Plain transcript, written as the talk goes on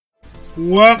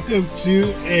Welcome to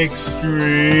ExtremeX.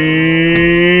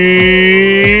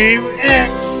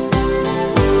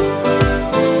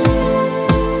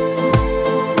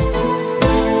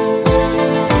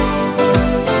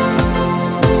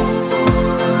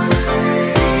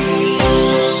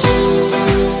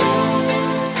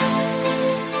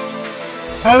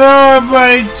 Hello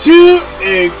everybody to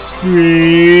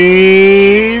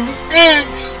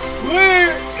ExtremeX,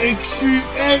 where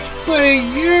ExtremeX play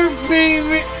your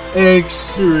favorite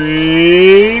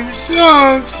extreme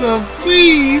songs, so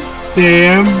please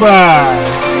stand by.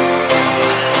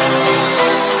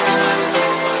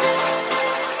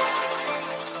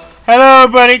 Hello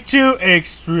everybody to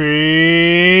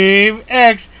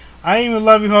ExtremeX. I am your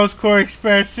lovely host Corey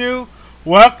Expressu.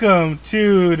 Welcome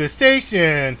to the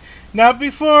station. Now,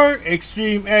 before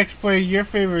ExtremeX play your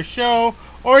favorite show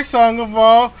or song of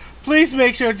all, please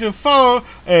make sure to follow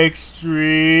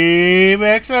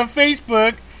ExtremeX on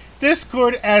Facebook,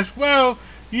 Discord as well.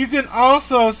 You can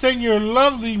also send your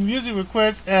lovely music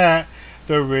requests at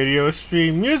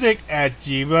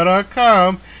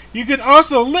thRadiostreammusic@gmail.com. You can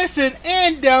also listen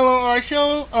and download our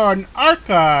show on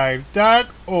archive.org.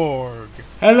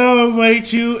 Hello everybody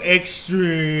to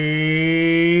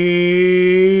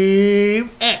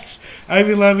ExtremeX. I'm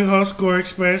your lovely host, Corey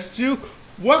Expressu.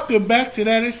 Welcome back to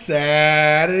that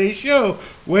Saturday show,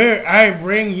 where I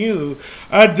bring you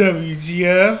a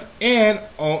WTF and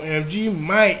OMG,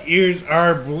 My Ears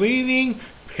Are Bleeding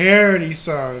parody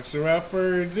songs. So without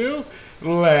further ado,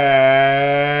 let's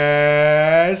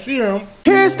hear them.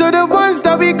 Here's to the ones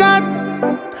that we got.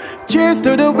 Cheers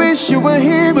to the wish you were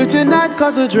here, but you're not.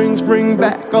 Cause the drinks bring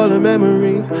back all the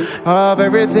memories of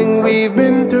everything we've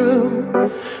been through.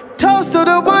 Toast to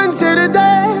the ones here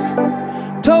today.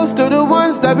 Toast to the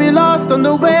ones that we lost on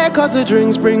the way. Cause the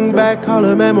drinks bring back all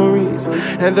the memories,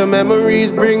 and the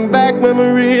memories bring back you.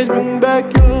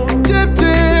 Tip,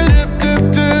 tip, tip,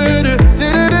 tip, tip, tip, tip.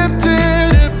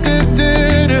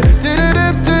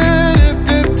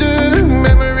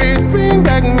 Memories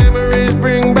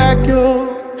bring back you.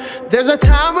 There's a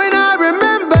time when I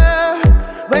remember,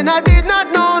 when I did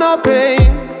not know no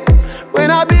pain, when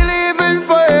I believed in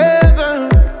forever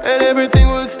and everything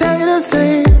will stay the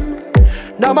same.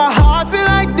 Now my heart feel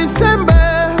like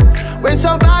December when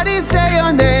somebody say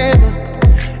your name,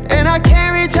 and I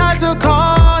can't reach out to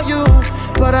call you,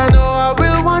 but I know I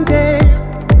will one day.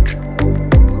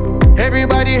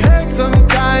 Everybody hurts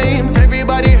sometimes,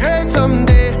 everybody hurts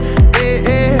someday,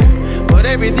 but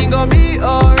everything gon' be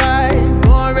alright.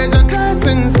 Gonna raise a glass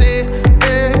and say,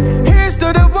 here's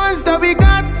to the ones that we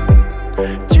got.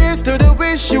 Cheers to the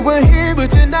wish you were here,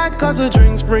 but you're not. Cause the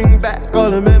drinks bring back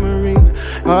all the memories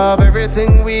of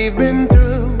everything we've been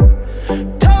through.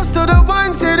 Toast to the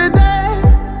ones here today.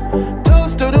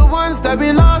 Toast to the ones that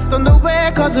we lost on the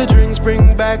way. Cause the drinks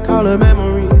bring back all the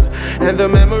memories, and the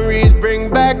memories bring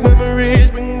back you.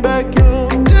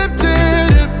 Tip, tip,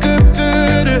 tip, tip,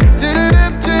 tip,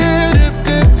 tip, tip, tip.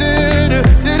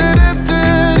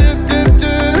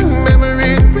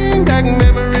 Memories bring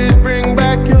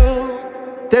back you.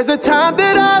 There's a time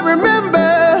that I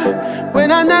remember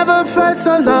when I never felt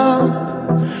so lost,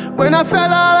 when I fell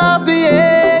out of the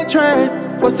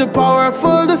A-train, was too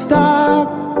powerful to stop.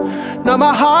 Now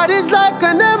my heart is like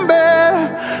an ember,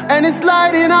 and it's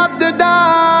lighting up the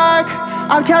dark.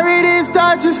 I'll carry these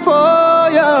torches for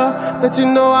you, that you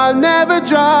know I'll never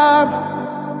drop.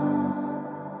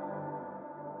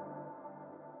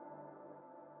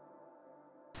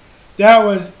 That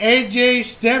was AJ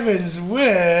Stevens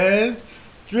with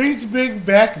Drinks Bring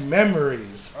Back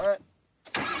Memories. All right.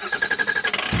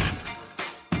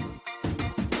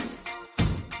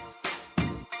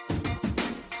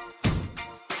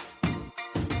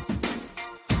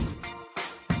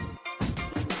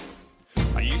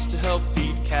 I used to help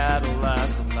feed cattle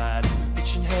as a lad,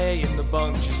 pitching hay in the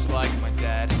bunk just like my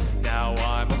dad. Now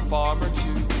I'm a farmer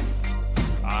too,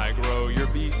 I grow your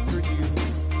beef for you.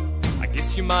 I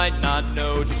guess you might not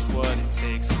know just what it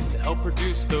takes to help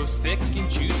produce those thick and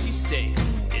juicy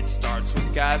steaks. It starts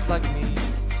with guys like me,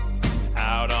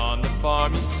 out on the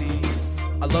farm you see.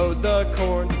 I load the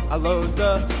corn, I load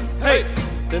the hay,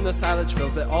 then the silage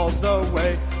fills it all the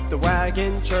way. The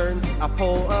wagon churns, I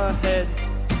pull ahead.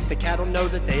 The cattle know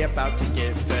that they about to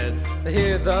get fed. They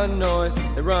hear the noise,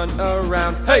 they run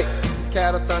around. Hey!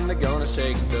 Cattle thunder gonna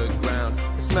shake the ground.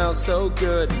 It smells so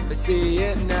good, they see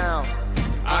it now.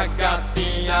 I got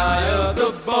the eye of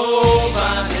the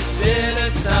bovine at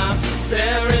dinner time,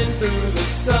 staring through the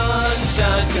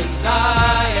sunshine. Cause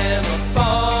I am a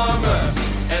farmer,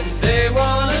 and they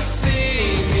wanna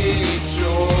see me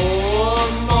chore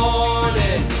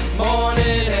morning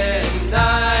and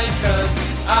night. Cause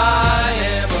I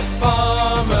am a farmer.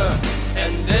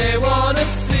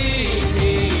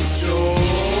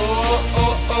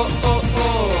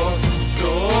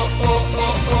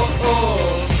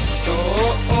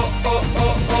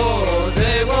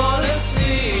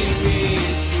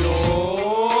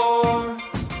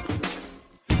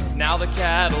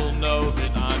 cattle know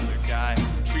that I'm their guy.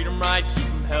 Treat them right, keep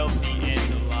them healthy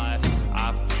and alive.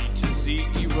 I feed to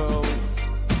zero,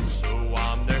 so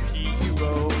I'm their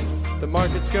hero. The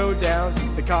markets go down,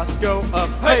 the costs go up.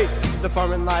 Hey! The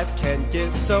farming life can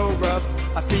get so rough.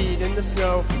 I feed in the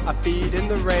snow, I feed in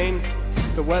the rain.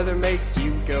 The weather makes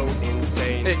you go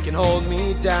insane. It can hold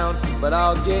me down, but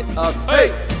I'll get up.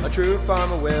 Hey! A true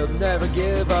farmer will never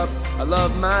give up. I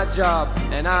love my job,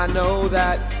 and I know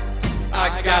that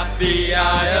I got the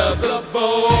eye of the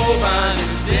bovine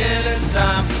in dinner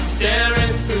time,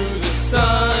 staring through the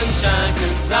sunshine,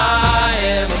 'cause I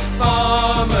am a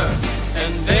farmer,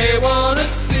 and they wanna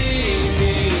see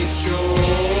me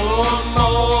sure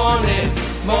morning,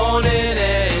 morning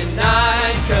and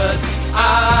night, 'cause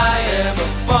I am a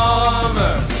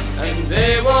farmer, and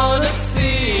they wanna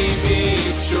see me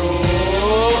sure.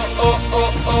 Oh,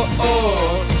 oh, oh,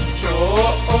 oh.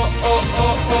 Sure. Oh, oh,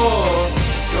 oh, oh.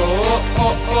 Sure.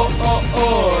 Oh, oh, oh,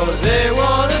 oh. They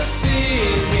wanna see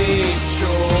me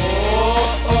sure.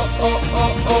 Oh, oh,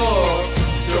 oh, oh.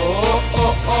 Sure.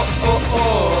 Oh, oh, oh,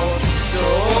 oh.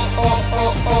 Sure. Oh,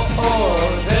 oh, oh, oh.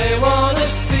 They wanna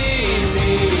see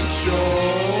me sure.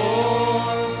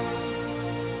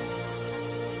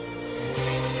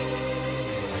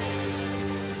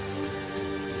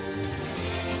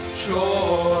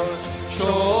 Sure,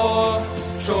 sure,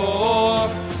 sure,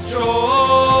 sure.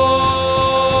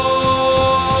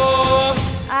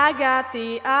 I got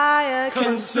the eye of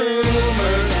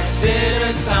Consumers,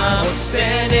 dinner time,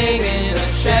 standing in a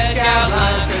checkout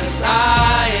line, 'cause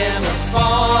I am a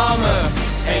farmer,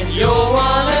 and you'll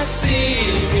wanna see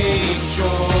me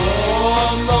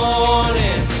sure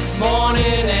morning,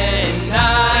 morning and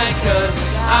night, 'cause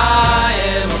I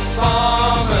am a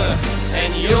farmer,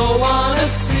 and you'll wanna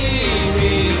see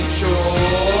me sure.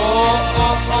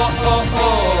 Oh, oh, oh,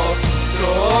 oh.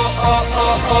 Sure. Oh,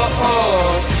 oh, oh, oh.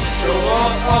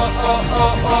 Sure. Oh, oh,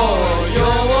 oh, oh.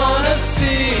 You'll wanna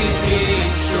see me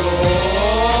sure.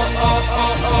 Oh,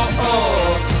 oh, oh,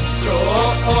 oh. Sure.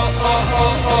 Oh, oh,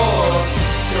 oh, oh.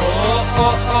 Sure.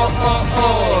 Oh, oh, oh,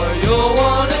 oh. You'll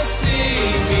wanna see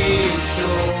me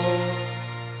sure.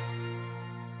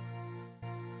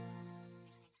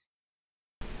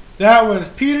 That was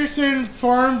Peterson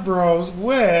Farm Bros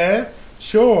with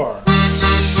Chore.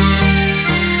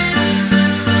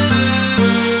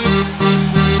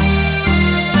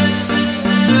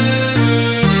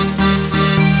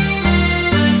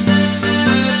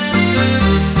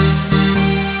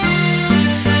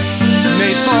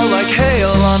 Mates fall like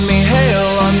hail on me,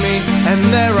 and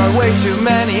there are way too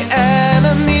many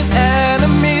enemies.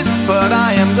 But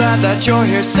I am glad that you're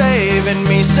here saving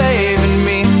me.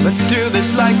 Let's do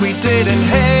this like we did in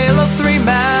Halo 3,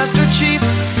 Master Chief.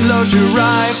 Load your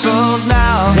rifles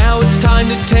now. Now it's time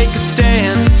to take a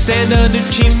stand. Stand under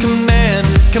Chief's command.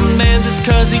 Commands us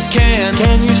 'cause he can.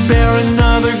 Can you spare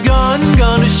another gun?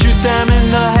 Gonna shoot them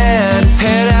in the head.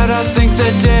 Head out, I think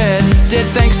they're dead. Dead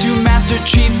thanks to Master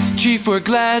Chief. Chief, we're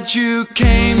glad you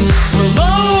came. We're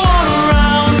low on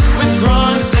rounds with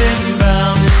grunts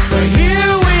inbound, but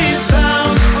here we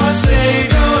found our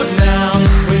savior now.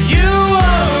 With you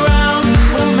around,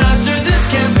 we'll master this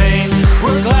campaign.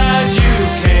 We're glad you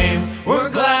came. We're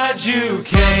glad you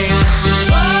came.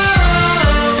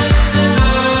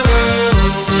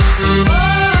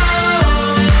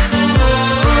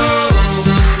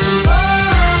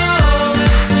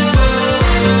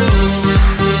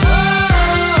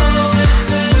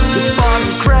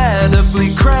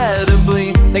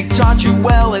 Incredibly, they taught you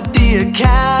well at the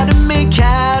academy.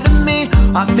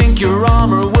 I think your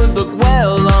armor would look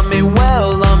well on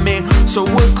me. So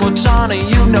would Cortana,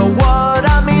 you know what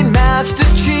I mean, Master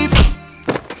Chief.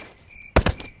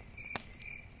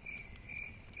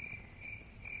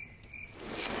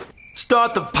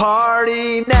 Start the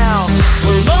party now.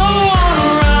 We're low on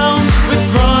rounds with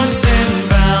grunts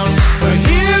inbound, but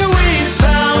here we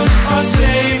found our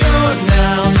savior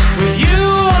now. With you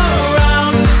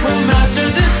around, we'll master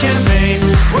this campaign.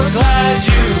 We're glad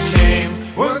you came.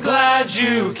 We're glad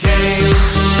you came.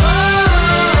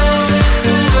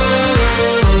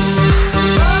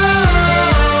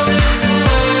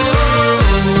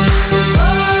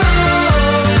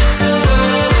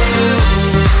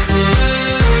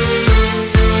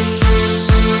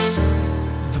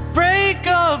 The break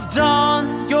of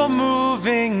dawn, you're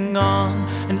moving on,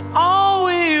 and all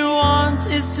we want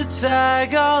is to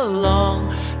tag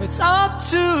along. It's up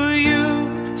to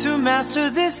you to master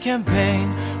this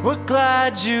campaign. We're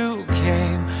glad you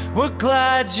came. We're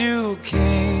glad you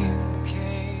came.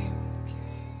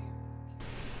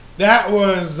 That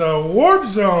was Warp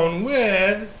Zone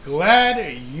with Glad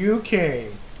You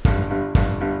Came.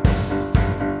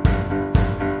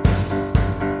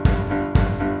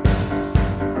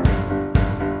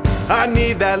 I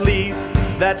need that leaf,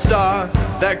 that star,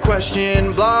 that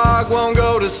question blog won't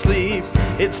go to sleep.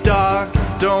 It's dark,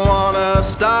 don't wanna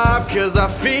stop, cause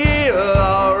I feel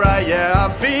alright, yeah, I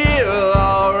feel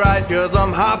alright, cause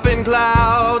I'm hopping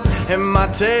clouds and my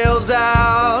tail's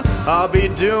out. I'll be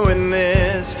doing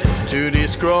this 2D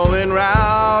scrolling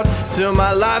route till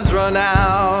my lives run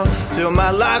out, till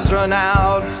my lives run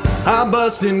out. I'm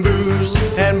busting booze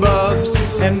and bubs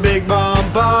and big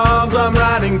bombs. I'm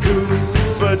riding cool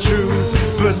but true,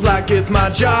 but like it's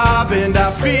my job. And I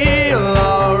feel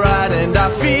alright, and I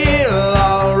feel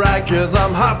alright, cause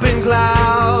I'm hopping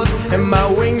clouds and my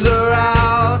wings are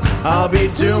out. I'll be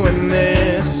doing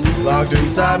this locked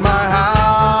inside my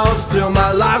house till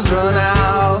my lives run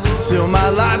out, till my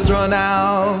lives run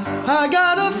out. I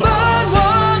gotta find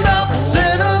one ups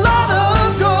and a lot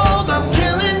of gold. I'm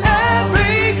killing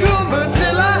every goomba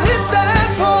till I hit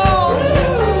that pole.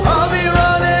 I'll be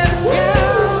running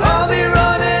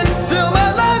till my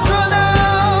lives run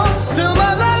out, till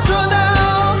my lives run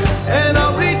out. And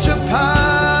I'll reach a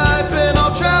pipe and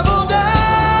I'll travel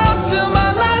down till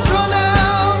my lives run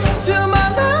out, till my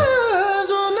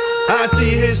lives run out. I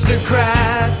see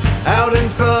Histocrat out in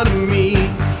front of me,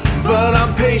 but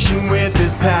I'm patient with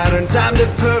this pattern, timed it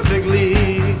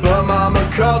perfectly. But mama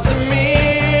called to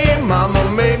me, mama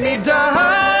made me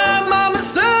die. Mama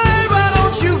said, why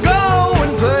don't you go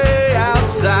and play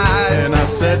outside? And I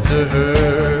said to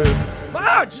her,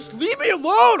 Ma, just leave me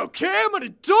alone, okay? I'm an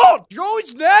adult. You're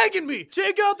always nagging me.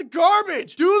 Take out the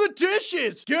garbage, do the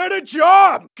dishes, get a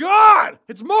job. God,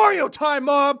 it's Mario time,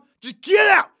 Mom. Just get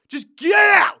out. Just get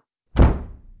out.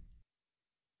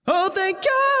 Oh, thank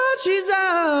God she's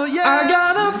out, yeah. I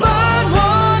gotta find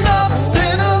one ups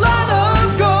and a lot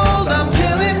of gold. I'm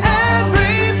killing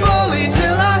every bully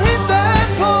till I hit that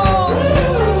pole.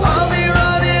 I'll be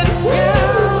running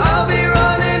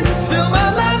till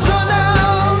my lives run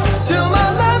out, till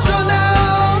my lives run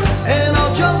out. And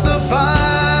I'll jump the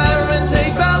fire and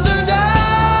take Bowser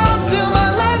down till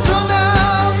my lives run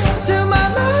out, till my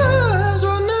lives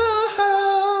run out.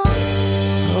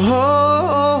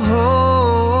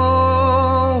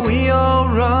 We all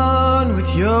run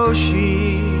with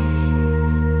Yoshi.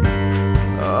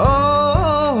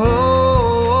 Oh,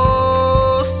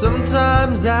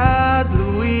 sometimes as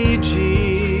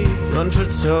Luigi. Run for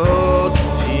Toad,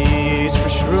 for Peach, for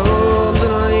shrooms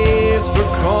and leaves, for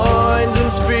coins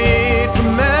and speed, for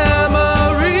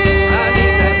memories. I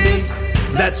need that beat,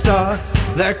 that star,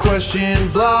 that question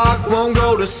block won't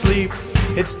go to sleep.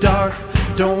 It's dark,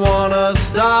 don't wanna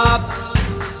stop.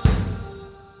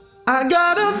 I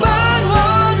gotta find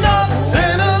one ups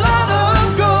and a lot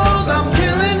of gold. I'm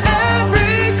killing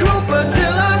every Koopa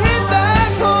till I hit that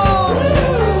pole.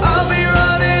 I'll be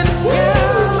running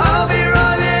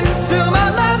till my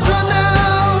lives run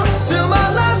out, till my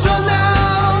lives run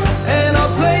out. And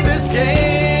I'll play this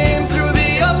game through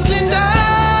the ups and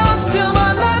downs till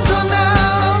my lives run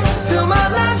out, till my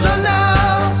lives run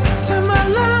out, till my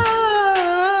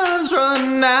lives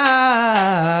run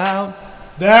out.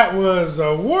 That was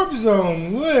a Warp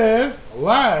Zone with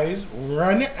Lies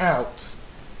Running Out.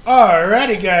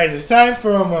 Alrighty guys, it's time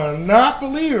for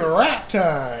Monopoly Rap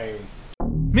Time.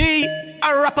 Me,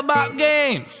 I rap about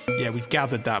games. Yeah, we've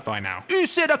gathered that by now. Who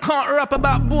said I can't rap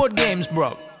about board games,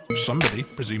 bro? Somebody,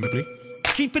 presumably.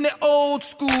 Keeping it old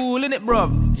school, innit,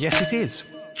 bro? Yes, it is.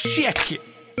 Check it.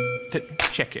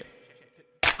 Check it.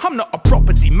 I'm not a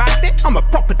property magnet, I'm a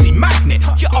property magnet.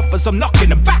 Your offers, I'm knocking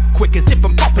them back quick as if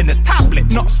I'm popping a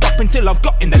tablet. Not stopping till I've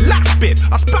got in the last bit.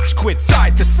 I splash quid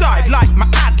side to side like my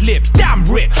ad-libs. Damn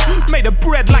rich, made of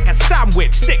bread like a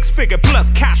sandwich. 6-figure plus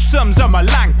cash sums on my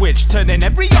language. Turning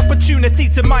every opportunity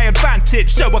to my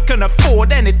advantage, so I can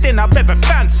afford anything I've ever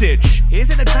fancied.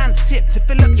 Here's an advanced tip to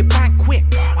fill up your bank quick.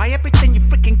 Buy everything you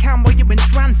freaking can while you're in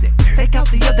transit. Take out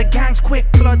the other gangs quick,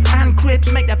 bloods and cribs.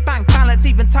 Make the bank balance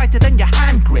even tighter than your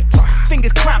hand grip.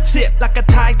 Fingers clamped tip like a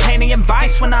titanium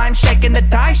vice. When I'm shaking the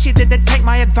dice, you didn't take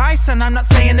my advice. And I'm not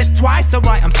saying it twice,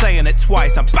 alright, I'm saying it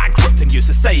twice. I'm bankrupting you,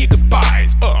 so say your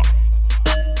goodbyes.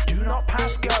 Do not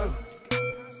pass go,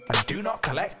 and do not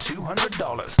collect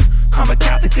 $200. I'm a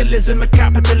cataclysm of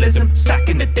capitalism,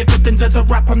 stacking the dividends as I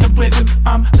rap on the rhythm.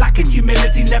 I'm lacking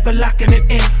humility, never lacking an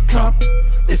income.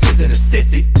 This isn't a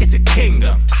city, it's a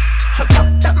kingdom. I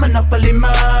got that monopoly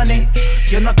money.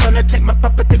 You're not gonna take my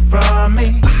property from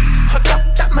me. I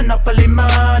got that monopoly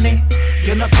money.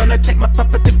 You're not gonna take my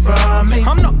property from me.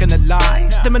 I'm not gonna lie,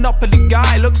 the monopoly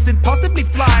guy looks impossibly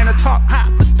fly in a top hat,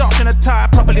 moustache and a tie.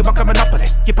 Properly walk a monopoly,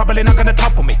 you're probably not gonna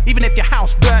topple me. Even if your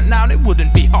house burnt down, it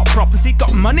wouldn't be hot property.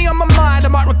 Got money on my mind, I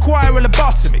might require a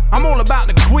lobotomy. I'm all about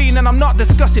the green and I'm not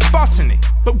discussing botany.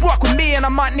 But work with me and I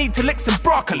might need to lick some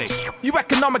broccoli. You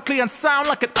economically unsound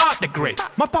like an art degree.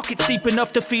 My pocket's deep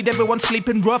enough to feed everyone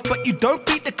sleeping rough, but you don't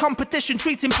beat the competition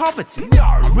treating poverty.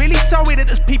 I'm really sorry that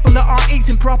there's people that aren't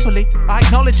eating properly. I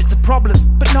acknowledge it's a problem,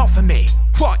 but not for me.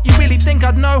 What, you really think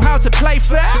I'd know how to play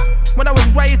fair? When I was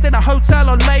raised in a hotel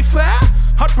on Mayfair?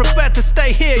 I'd prefer to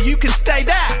stay here, you can stay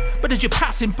there. But as you're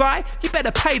passing by, you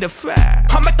better pay the fare.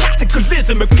 I'm a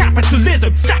cataclysm of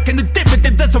capitalism, stacking the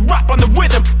dividends as a rap on the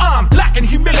rhythm. I'm lacking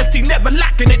humility, never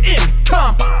lacking an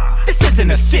income. This isn't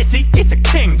a city, it's a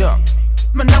kingdom.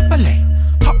 Monopoly,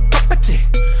 hot property.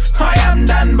 I am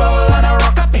Dan Bull on a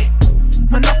rockabye.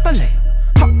 Monopoly,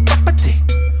 hot property.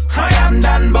 I am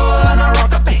Dan Bull on a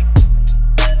rockabye.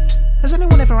 Has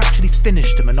anyone ever actually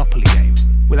finished a Monopoly game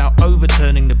without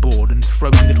overturning the board and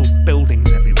throwing little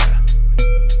buildings everywhere?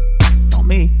 Not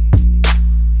me.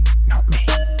 Not me.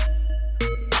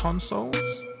 Consoles,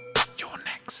 you're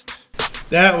next.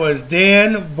 That was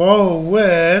Dan Bull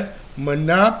with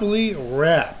Monopoly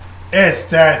Rap. It's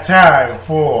that time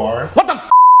for What the f?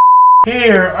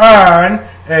 here on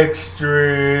ExtremeX.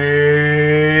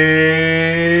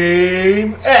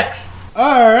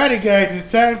 Alrighty guys,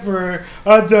 it's time for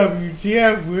a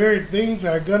WTF where things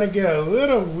are gonna get a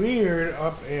little weird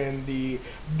up in the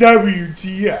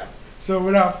WTF. So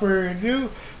without further ado,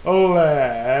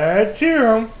 let's hear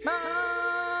them.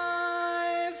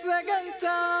 My second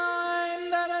time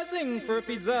that I sing for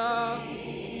pizza.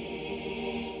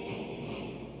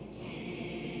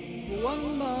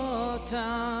 One more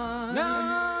time.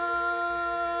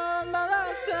 Now, my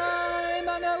last time,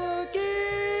 I never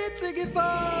keep singing for.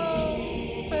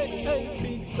 Hey, hey,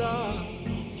 pizza.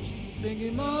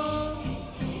 Singing more.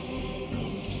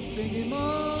 Singing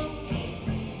more.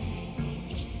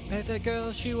 Met a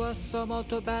girl, she was so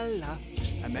molto bella.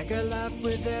 I make her laugh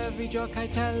with every joke I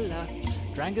tell her.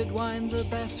 Drank good wine, the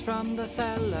best from the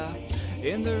cellar.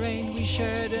 In the rain, we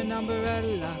shared an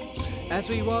umbrella. As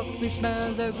we walked, we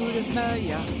smelled the good smell,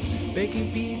 yeah.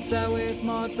 Baking pizza with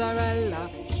mozzarella.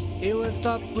 It was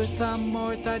topped with some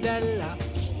mortadella.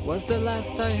 Was the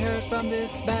last I heard from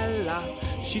this Bella.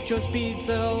 She chose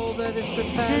pizza over this good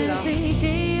fella. Every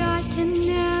day I can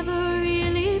never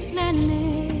really plan it.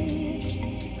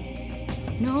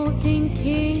 No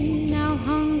thinking, now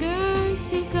hunger's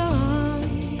begun.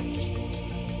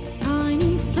 I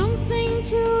need something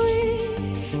to eat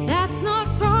that's not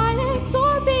fried eggs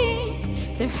or beans.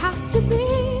 There has to be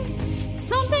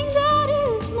something that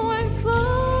is more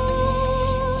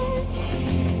fun.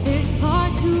 There's far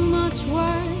too much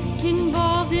work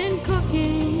involved in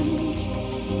cooking.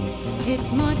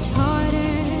 It's much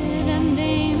harder than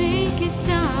they make it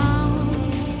sound.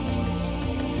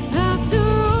 After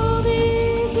all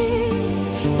these years,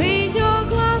 raise your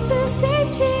glasses, say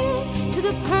cheers to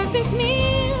the perfect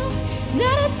meal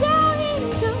that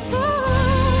Italians have.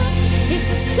 It's a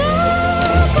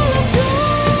circle of joy,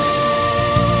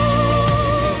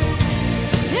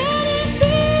 and it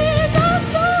feeds our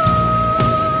soul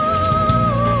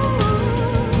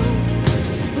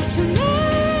with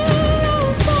tomato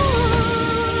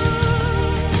sauce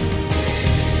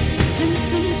and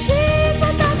some cheese,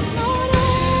 but that's not all.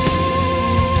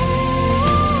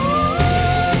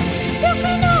 You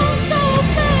can also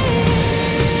place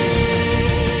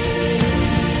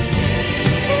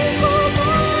a whole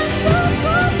bunch of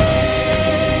toppings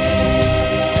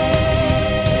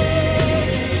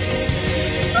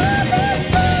on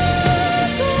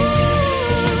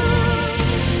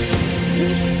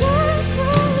this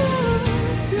circle of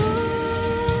joy.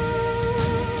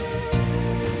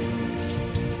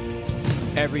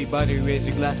 Everybody raise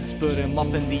your glasses, put them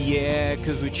up in the air.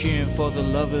 Cause we're cheering for the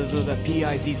lovers of the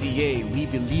P-I-Z-Z-A. We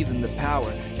believe in the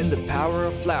power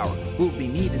of flour. We'll be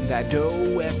needing that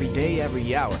dough every day,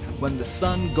 every hour. When the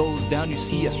sun goes down, you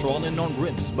see us rolling on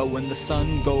rims. But when the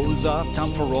sun goes up,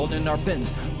 time for rolling our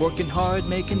pins. Working hard,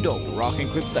 making dough, rocking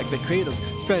grips like the cradles.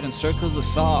 Spreading circles of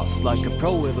sauce like a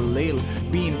pro with a ladle.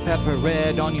 Green, pepper,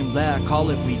 red, onion, black, call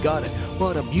it, we got it.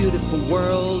 What a beautiful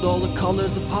world, all the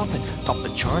colors are popping. Top the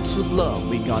charts with love,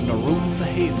 we got no room for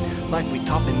hating. Like we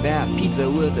topping that pizza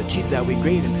with the cheese that we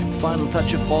grating. Final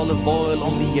touch of olive oil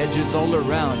on the edges all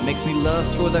around. Makes me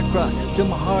lust for that crust, till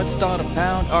my heart start to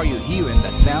pound. Are you hearing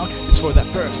that sound? It's for that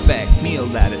perfect meal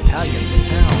that Italians have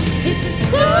found. It's a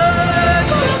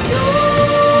circle of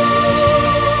joy.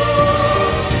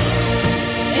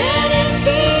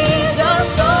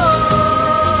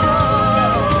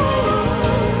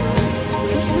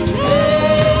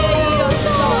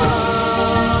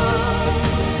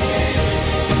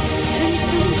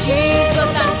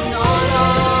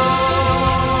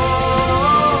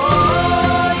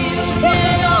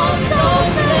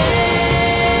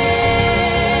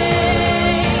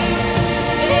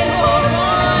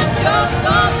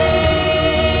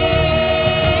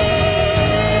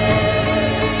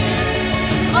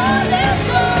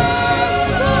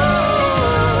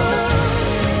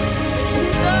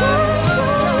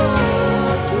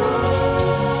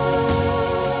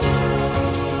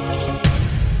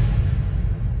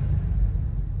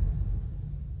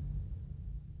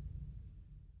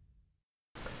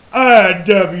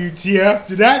 WTF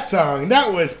to that song.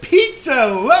 That was Pizza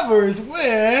Lovers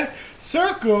with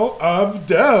Circle of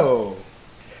Dough.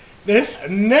 This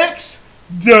next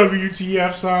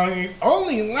WTF song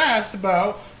only lasts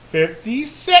about 50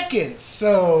 seconds,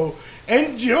 so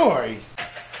enjoy.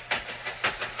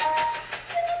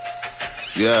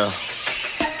 Yeah.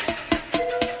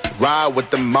 Ride with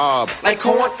the mob. Like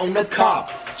corn on the cob.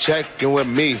 Checking with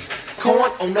me.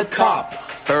 Corn on the cob.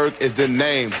 Earth is the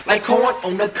name. Like corn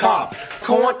on the cob.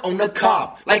 Corn on the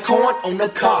cob. Like corn on the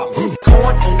cob. Corn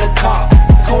on the cob.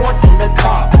 Corn on the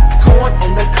cob. Corn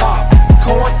on the cob.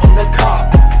 Corn on the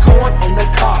cob. Corn on the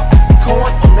cob.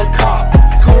 Corn on the cob.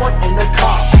 Corn on the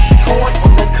cob. Corn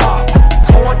on the cob.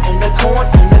 Corn on the corn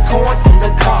on the corn on the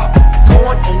cob.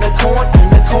 Corn on the corn on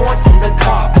the corn on the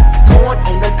cob. Corn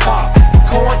on the cob.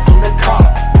 Corn on the cob.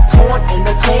 Corn on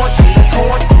the corn on the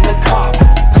corn on the cob.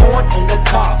 Corn on the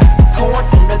cob. Corn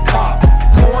on the cob.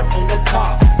 Corn on the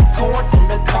cob. Corn on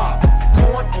the cob.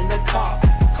 Corn on the cob.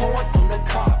 Corn on the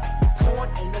cob. Corn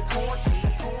on the corn on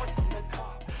the corn on the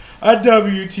cob. A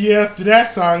WTF to that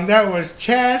song. That was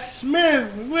Chad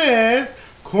Smith with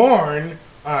Corn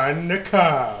on the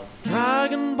Cob.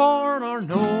 Dragonborn are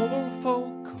noble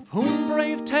folk, of whom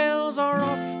brave tales are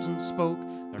often spoke.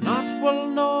 They're not well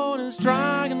known as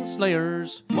dragon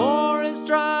slayers, more as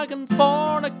dragon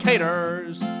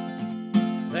fornicators.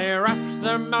 They wrapped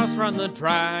their mouths round the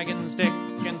dragon's dick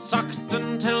and sucked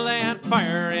until they had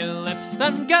fiery lips.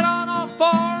 Then get on all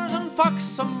fours and fuck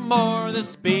some more.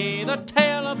 This be the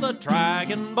tale of the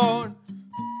Dragonborn.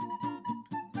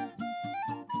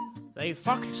 They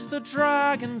fucked the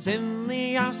dragons in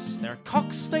the ass. Their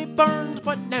cocks they burned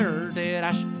but ne'er did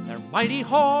ash. Their mighty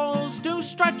halls do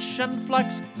stretch and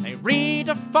flex. They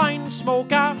redefine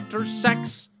smoke after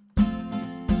sex.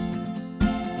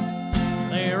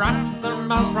 They wrapped their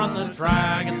mouths round the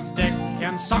dragon's dick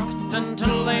and sucked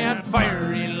until they had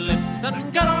fiery lips.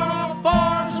 Then get on all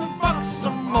fours and fuck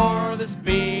some more. This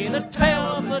be the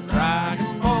tale of the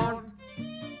Dragonborn.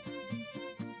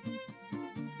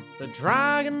 The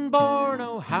Dragonborn,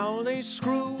 oh how they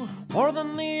screw, more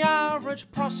than the average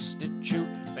prostitute.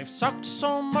 They've sucked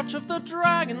so much of the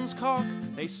dragon's cock,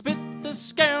 they spit the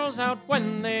scales out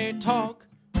when they talk.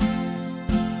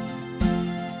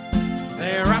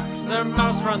 They wrapped their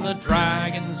mouths round the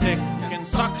dragon's dick and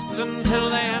sucked until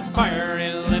they had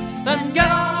fiery lips. Then get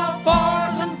on all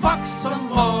fours and fuck some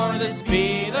more. This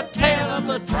be the tale of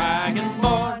the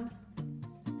Dragonborn.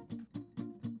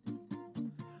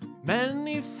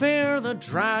 Many fear the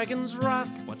dragon's wrath.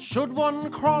 What should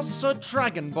one cross a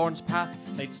dragonborn's path?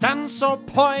 They'd stand so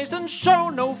poised and show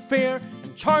no fear,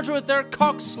 and charge with their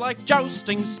cocks like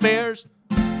jousting spears.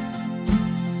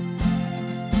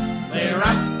 They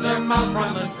wrapped their mouths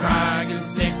round the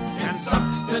dragon's dick and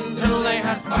sucked until they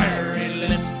had fiery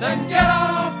lips. Then get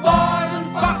on all fours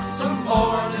and fuck some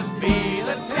more. This be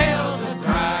the tale of the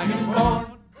Dragonborn.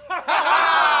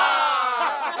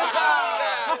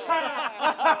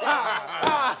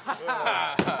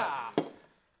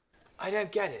 I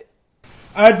don't get it.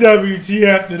 A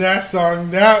WTF to that song.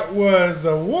 That was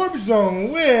the Warp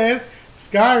Zone with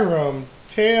Skyrim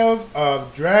Tales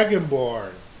of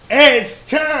Dragonborn. It's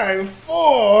time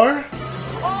for...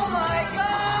 Oh my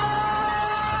God!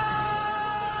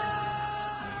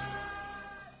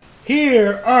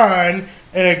 Here on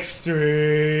ExtremeX.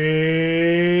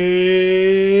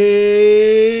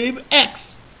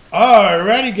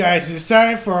 Alrighty guys, it's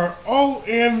time for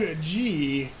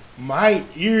OMG, My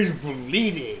Ears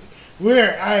Bleeding,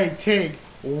 where I take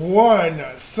one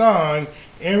song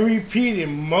and repeat it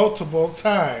multiple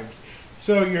times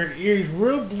so your ears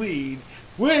will bleed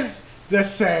with the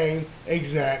same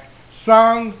exact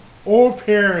song or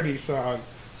parody song.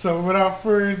 So without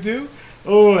further ado,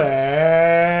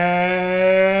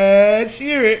 let's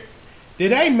hear it.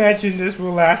 Did I mention this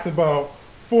will last about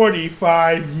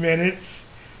 45 minutes?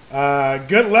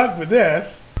 Good luck with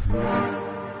this.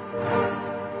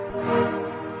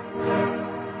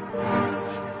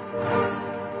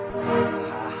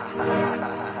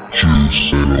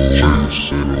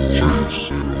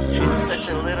 It's such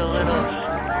a little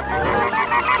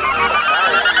piece of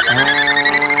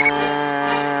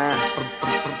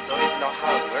don't even know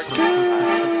how it works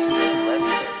sometimes. Less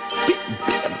than.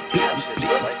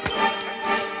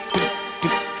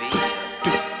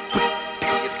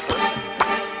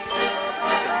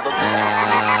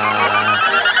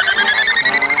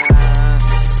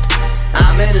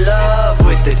 I'm in love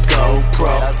with the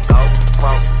GoPro.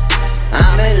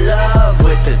 I'm in love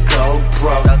with the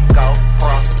GoPro.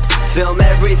 Film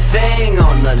everything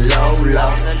on the low.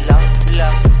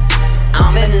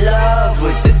 I'm in love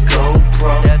with the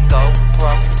GoPro.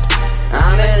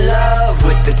 I'm in love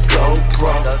with the GoPro.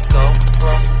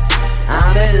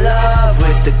 I'm in love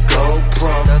with the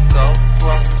GoPro.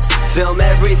 Film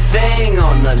everything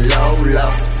on the low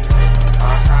low.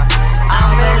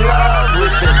 I'm in love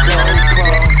with the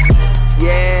GoPro.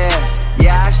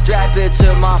 Yeah, I strap it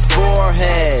to my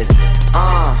forehead.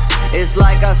 It's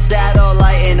like a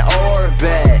satellite in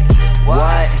orbit.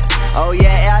 What? Oh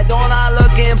yeah, I don't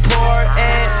look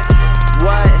important.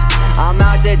 What? I'm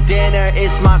out to dinner,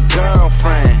 it's my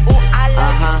girlfriend.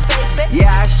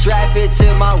 Yeah, I strap it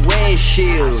to my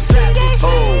windshield.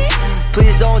 Oh,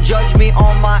 please don't judge me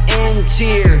on my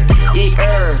interior.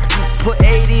 Put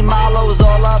 80 malos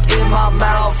all up in my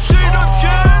mouth.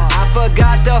 I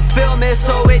forgot to film it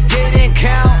so it didn't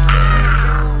count.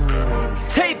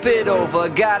 Tape it over,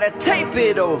 gotta tape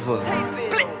it over.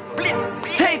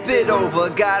 Tape it over,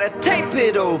 gotta tape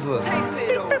it over.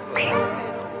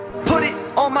 Put it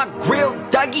on my grill,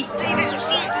 Dougie.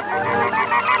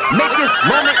 Make this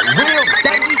moment real,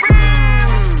 Dougie.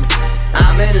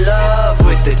 I'm in love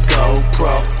with the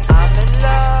GoPro.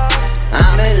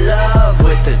 I'm in love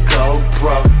with the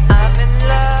GoPro.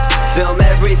 Film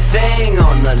everything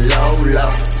on the low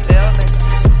low.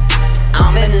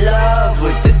 I'm in love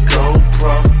with the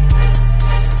GoPro.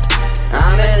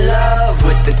 I'm in love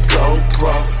with the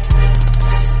GoPro.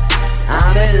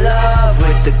 I'm in love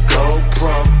with the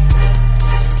GoPro.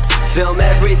 Film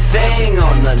everything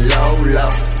on the low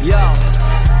low. Yo,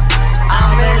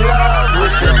 I'm in love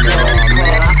with the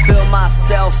GoPro. I feel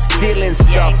myself stealing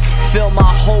stuff. Film my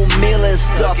whole meal and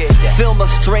stuff. Film a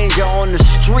stranger on the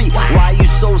street. Why you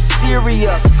so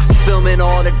serious? Filming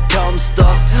all the dumb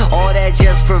stuff. All that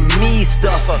just for me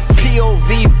stuff.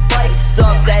 POV bite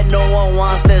stuff that no one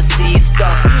wants to see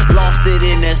stuff. Lost it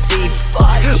in the sea,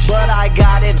 fuck, but I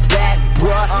got it back,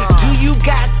 bruh. Do you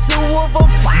got two of them?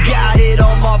 Got it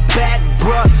on my back,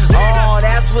 bruh. Oh,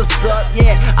 that's what's up,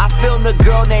 yeah. I filmed a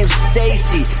girl named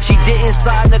Stacy. She didn't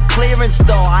sign the clearance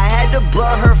though. I had to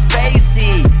blur her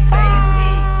facey.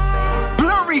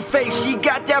 Blurry face, she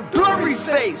got that blurry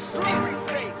face.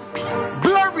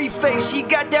 Blurry face, she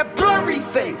got that blurry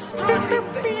face.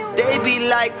 They be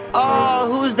like, oh,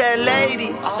 who's that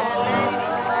lady?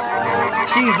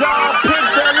 She's all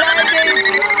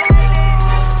pixelated.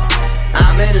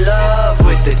 I'm in love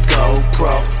with the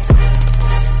GoPro.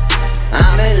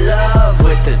 I'm in love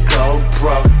with the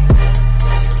GoPro.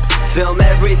 Film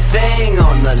everything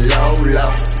on the low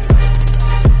low.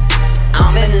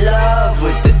 I'm in love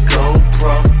with the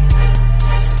GoPro.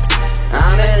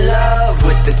 I'm in love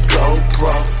with the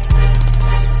GoPro.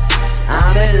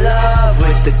 I'm in love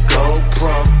with the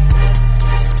GoPro.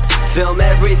 Film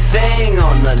everything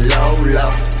on the low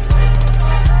low.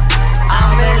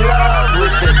 I'm in love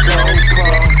with the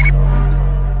GoPro.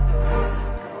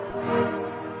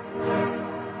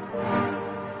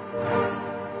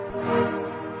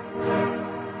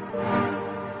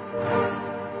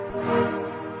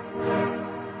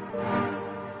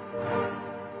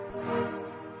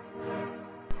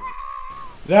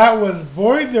 That was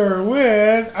Boyder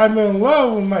with I'm in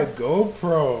love with my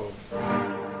GoPro.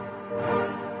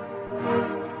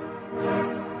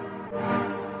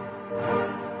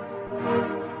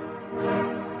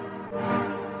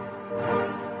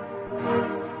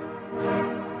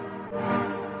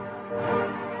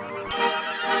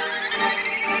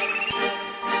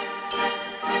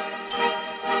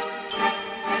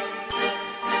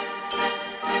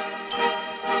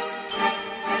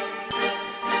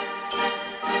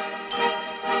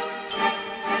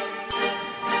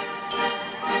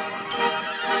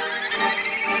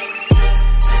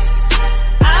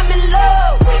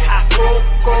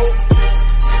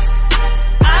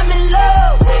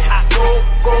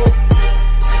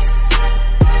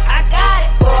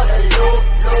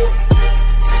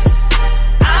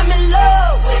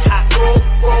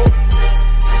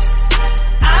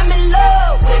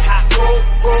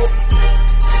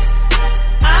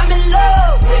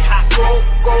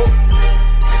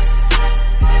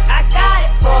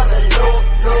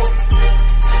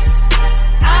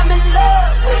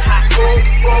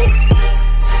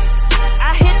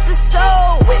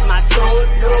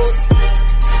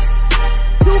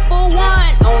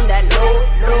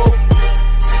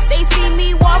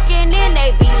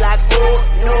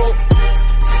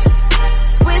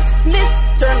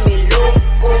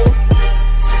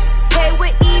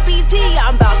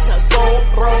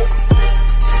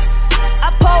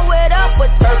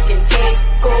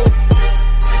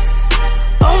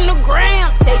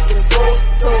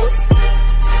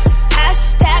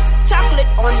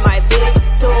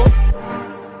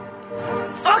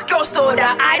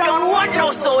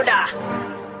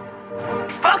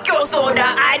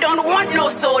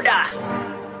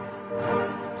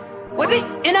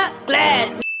 in a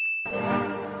glass.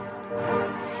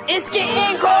 It's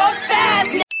getting cold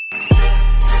fast.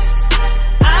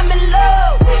 I'm in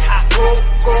love with hot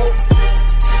cocoa.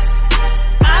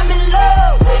 I'm in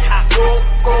love with hot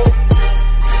cocoa.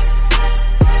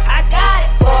 I got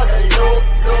it for the low,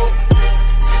 low.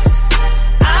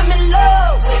 I'm in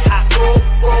love with hot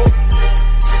cocoa.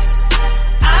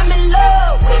 I'm in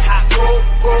love with hot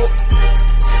cocoa.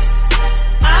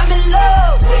 I'm in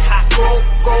love with hot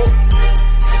cocoa.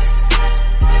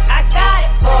 I got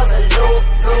it for the low,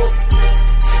 low.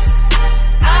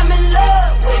 I'm in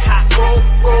love with hot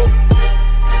cocoa.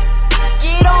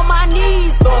 Get on my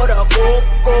knees for the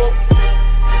cocoa.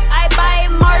 I buy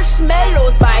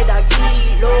marshmallows by the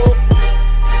kilo.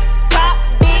 Pop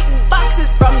big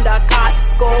boxes from the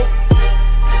Costco.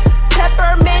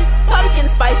 Peppermint, pumpkin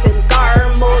spice, and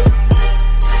caramel.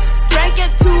 Drank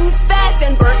it too fast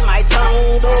and burnt my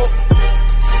tongue though.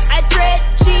 I trade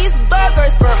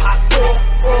cheeseburgers for hot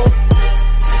cocoa.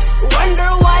 Wonder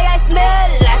why I smell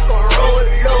like a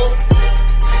Rolo.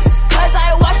 Cause I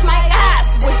wash my ass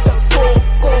with the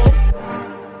cocoa.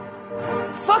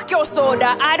 Fuck your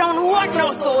soda, I don't want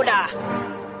no soda.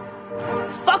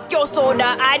 Fuck your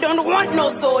soda, I don't want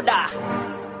no soda.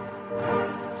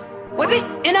 Whip it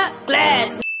in a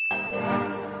glass.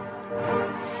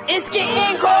 It's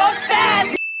getting cold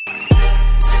fast.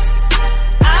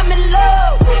 I'm in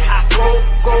love with hot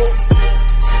cocoa.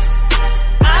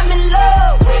 I'm in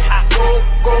love with hot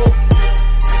cocoa.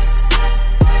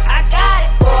 I got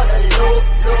it for the low,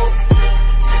 low.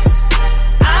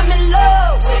 I'm in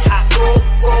love with hot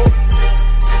cocoa.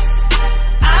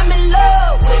 I'm in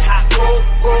love with hot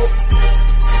cocoa.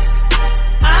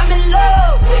 I'm in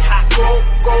love with hot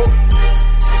cocoa.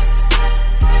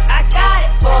 I got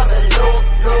it for the low,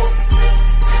 low.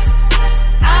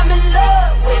 I'm in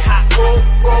love with hot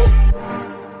cocoa.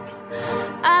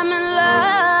 I'm in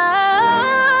love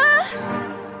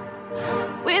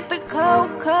with the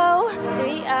cocoa,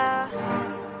 yeah.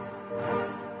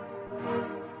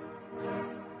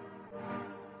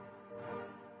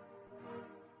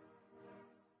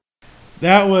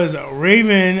 That was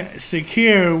Raven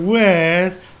Secure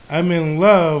with I'm in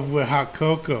love with hot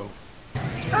cocoa.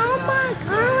 Oh my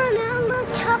god, I love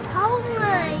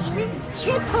Chipotle.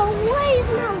 Chipotle is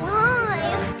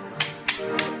alive.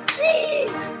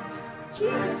 Jeez.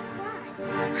 Jesus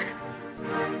Christ.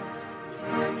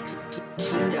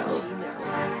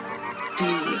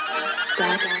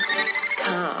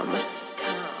 Beats.com.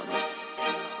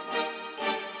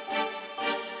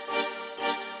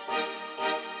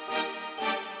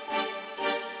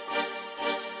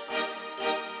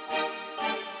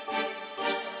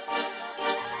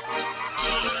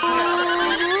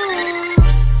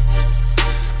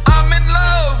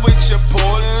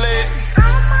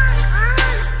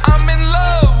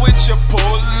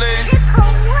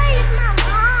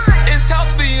 It's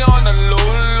healthy on the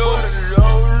low,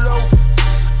 low.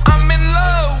 I'm in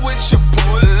love with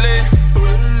Chipotle.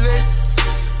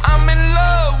 I'm in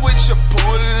love with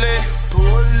Chipotle.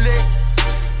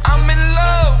 I'm in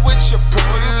love with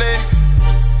Chipotle.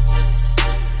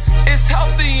 It's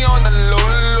healthy on the low,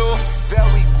 low.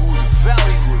 Very good,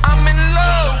 very good. I'm in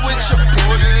love with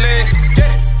Chipotle.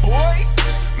 Get it, boy.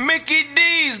 Mickey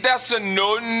D's, that's a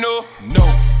no-no. No.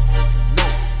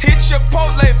 Hit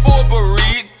Chipotle for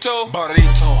burrito.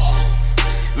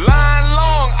 Line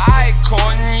long, I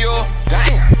coño.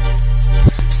 Damn.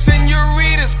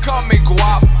 Senoritas call me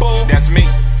guapo. That's me.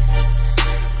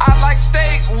 I like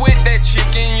steak with that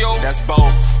chicken, yo. That's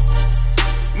both.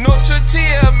 No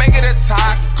tortilla, make it a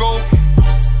taco.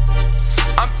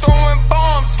 I'm throwing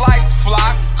bombs like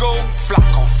Flacco.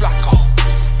 Flacco.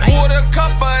 Water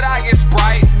cup, but I get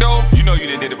Sprite, though. You know you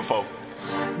done did it before.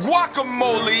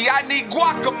 Guacamole, I need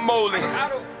guacamole.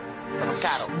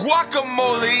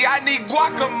 Guacamole, I need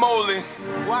guacamole.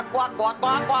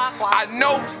 I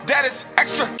know that is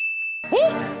extra. Woo,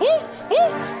 woo, woo,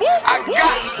 woo. I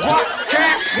got guac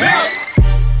cash now.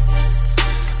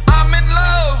 I'm in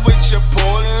love with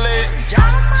Chipotle.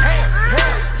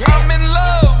 I'm in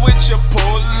love with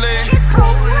Chipotle.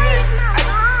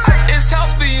 It's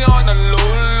healthy on the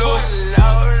low, low.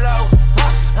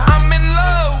 I'm in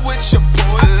love with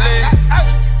Chipotle.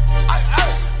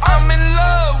 I'm in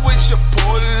love with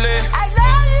Chipotle. I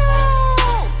love you.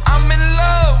 I'm in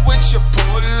love with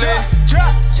Chipotle.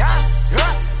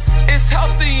 It's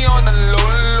healthy on the low,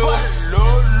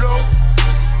 low.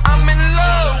 I'm in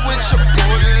love with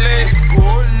Chipotle.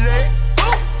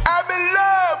 I'm in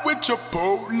love with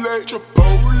Chipotle.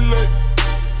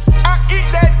 I eat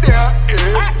that there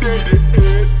every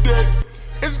day.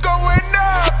 It's going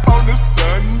up on a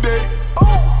Sunday.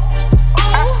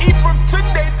 I eat from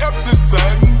today up to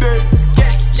Sunday.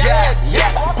 Yeah.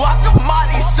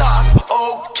 Guacamole sauce,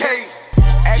 okay.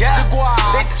 Extra guac.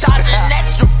 They charging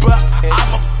extra, but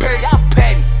I'ma pay. Y'all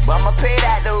petty, but I'ma pay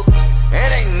that though.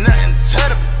 It ain't nothing to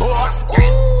the boy.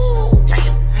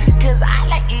 Cause I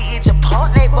like eating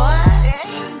Chipotle, boy.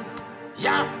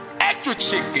 Yeah. Extra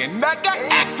chicken, I got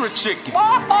extra chicken.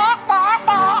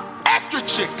 Extra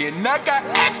chicken, I got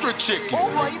extra chicken. Oh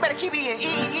boy, you better keep eating,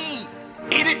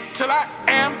 Eat it till I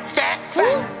am fat.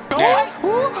 Yeah.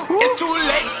 It's too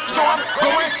late, so I'm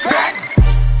going back.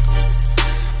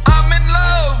 I'm in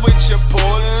love with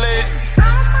Chipotle.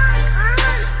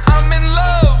 I'm in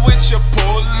love with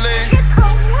Chipotle.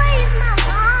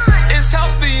 It's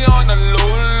healthy on the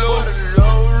low.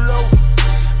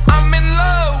 I'm in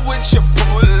love with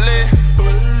Chipotle.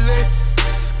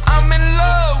 I'm in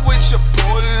love with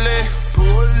Chipotle.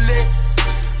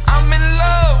 I'm in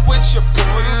love with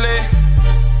Chipotle.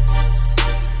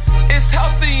 It's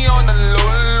healthy on the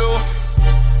low.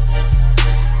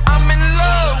 I'm in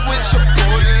love with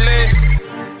Chipotle.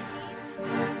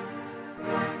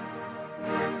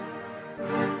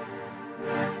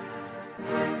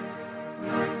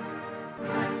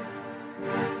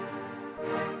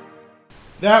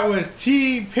 That was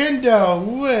T. Pindo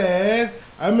with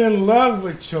I'm in love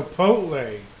with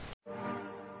Chipotle.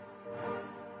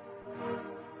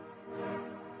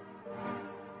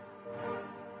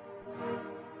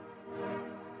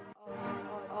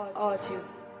 Two.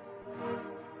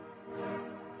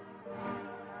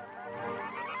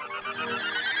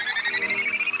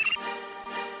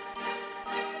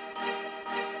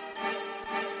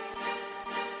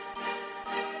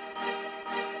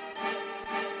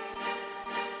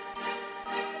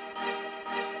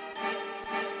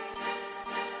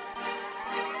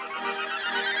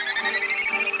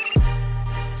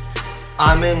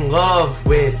 I'm in love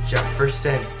with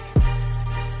Jefferson.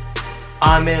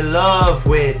 I'm in love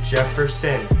with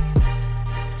Jefferson.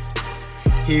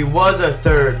 He was a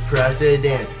third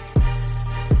president.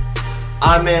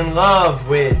 I'm in love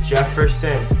with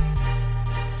Jefferson.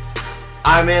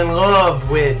 I'm in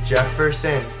love with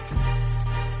Jefferson.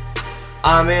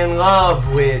 I'm in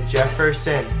love with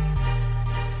Jefferson.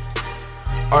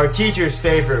 Our teacher's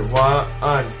favorite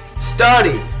one,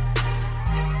 study.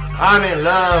 I'm in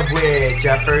love with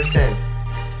Jefferson.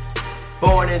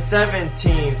 Born in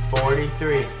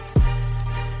 1743.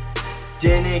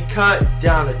 Didn't cut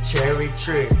down a cherry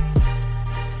tree.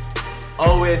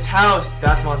 Oh, his house,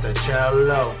 that's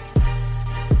Monticello.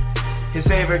 His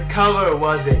favorite color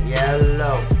wasn't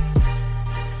yellow.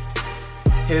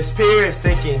 His peers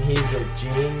thinking he's a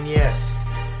genius,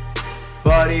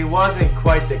 but he wasn't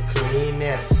quite the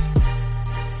cleanest.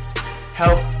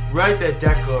 Helped write the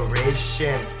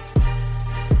Declaration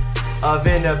of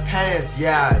Independence,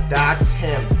 yeah, that's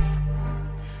him.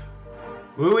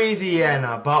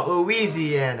 Louisiana, bought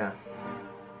Louisiana.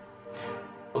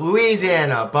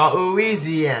 Louisiana, bought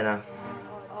Louisiana.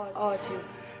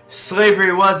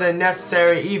 Slavery was a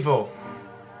necessary evil,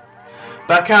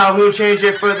 but Calhoun changed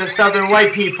it for the southern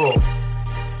white people.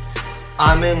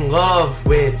 I'm in love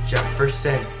with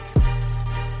Jefferson.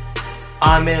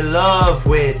 I'm in love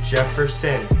with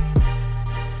Jefferson.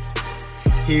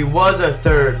 He was a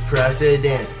third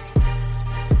president.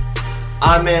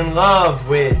 I'm in love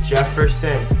with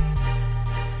Jefferson.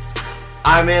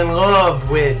 I'm in love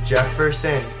with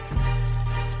Jefferson.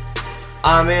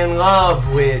 I'm in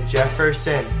love with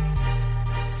Jefferson.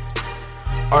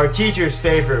 Our teacher's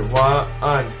favorite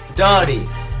one, Dottie.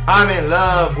 I'm in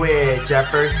love with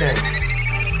Jefferson.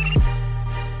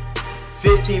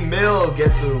 15 mil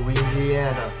gets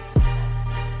Louisiana.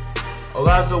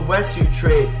 Allows the West to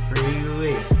trade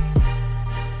freely.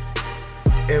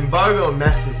 Embargo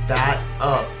messes that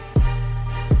up.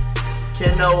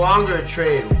 Can no longer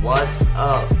trade, what's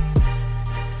up?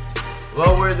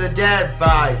 Lower the debt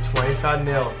by 25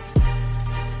 mil.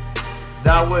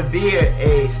 That would be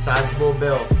a sizable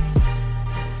bill.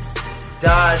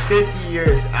 Died 50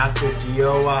 years after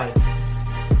DOI.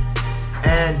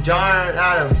 And John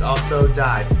Adams also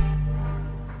died.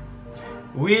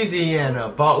 Louisiana,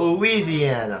 bought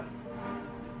Louisiana.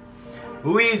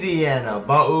 Louisiana,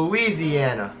 bought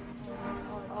Louisiana.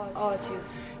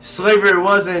 Slavery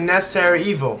was a necessary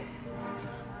evil,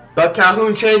 but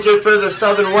Calhoun changed it for the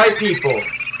southern white people.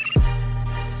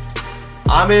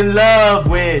 I'm in love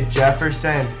with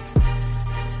Jefferson.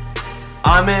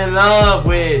 I'm in love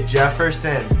with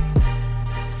Jefferson.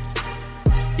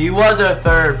 He was a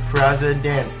third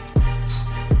president.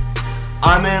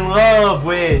 I'm in love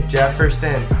with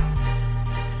Jefferson.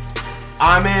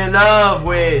 I'm in love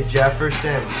with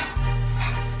Jefferson.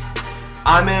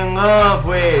 I'm in love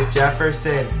with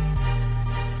Jefferson.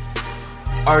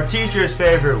 Our teacher's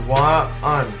favorite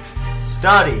one.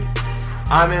 Study.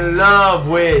 I'm in love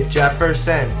with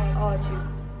Jefferson. R2.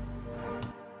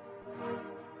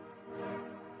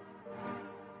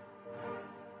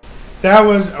 That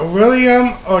was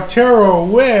William Otero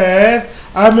with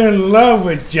I'm in Love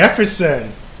with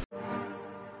Jefferson.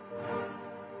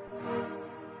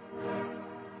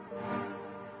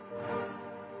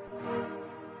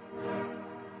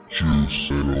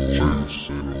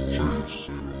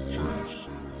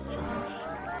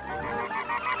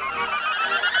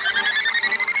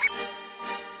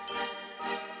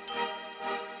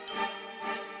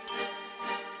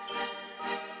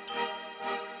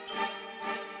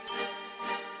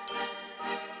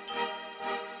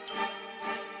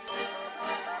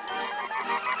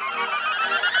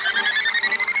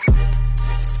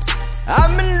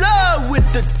 I'm in love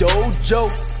with the dojo.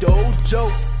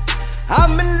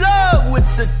 I'm in love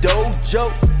with the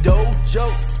dojo.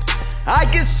 I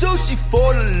get sushi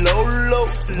for the low.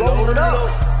 Roll it up.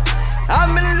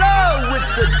 I'm in love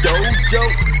with the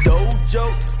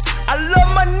dojo. I love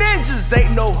my ninjas,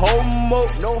 ain't no homo.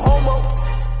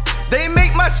 They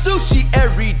make my sushi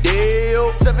every day,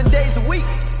 7 days a week.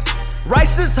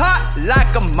 Rice is hot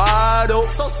like a model,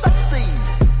 so sexy.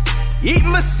 Eat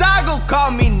Masago, call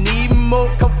me Nemo.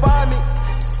 Come find me.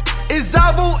 Is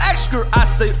Avo extra? I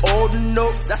say, oh no.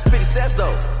 That's 50 cents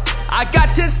though. I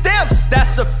got 10 stamps,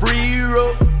 that's a free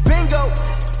roll. Bingo.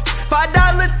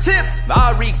 $5 tip,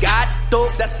 arigato.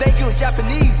 That's thank you in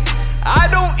Japanese. I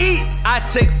don't eat, I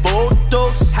take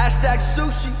photos. Hashtag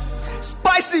sushi.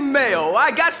 Spicy mayo, I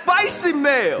got spicy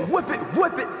mayo. Whip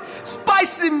it.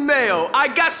 Spicy mayo, I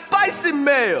got spicy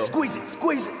mayo. Squeeze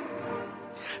it.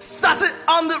 Sauce it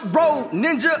on the road,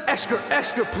 ninja.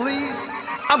 Extra, please.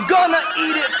 I'm gonna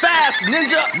eat it fast,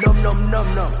 ninja. Num.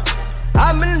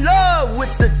 I'm in love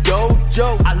with the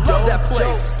dojo. I love that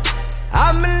place.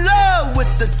 I'm in love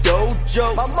with the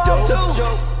dojo. My mom too.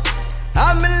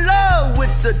 I'm in love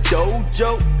with the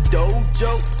dojo.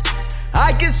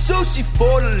 I get sushi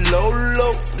for the low.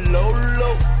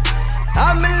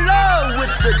 I'm in love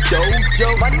with the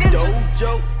dojo. My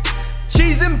ninjas.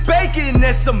 Cheese and bacon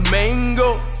and some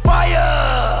mango.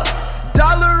 Fire!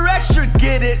 $1 extra,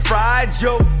 get it fried,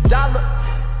 Joe. $1.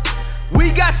 We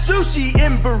got sushi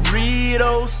and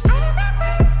burritos.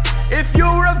 If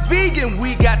you're a vegan,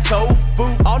 we got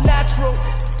tofu, all natural.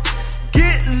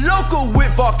 Get local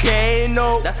with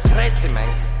volcano. That's crazy,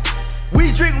 man.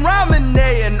 We drink ramen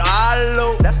and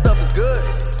alo. That stuff is good.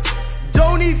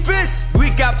 Don't eat fish, we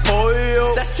got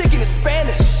pollo. That's chicken in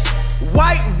Spanish.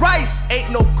 White rice,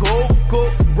 ain't no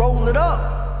cocoa. Roll it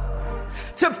up.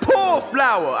 Tempura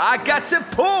flour, I got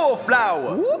tempura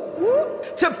flour.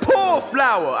 Tempura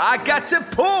flour, I got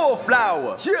tempura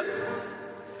flour.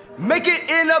 Make it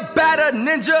in a batter,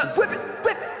 ninja. Whip it.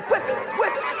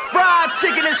 Fried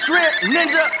chicken and shrimp,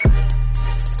 ninja.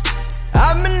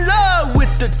 I'm in love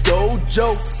with the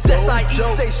dojo. Sesai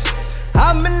Station.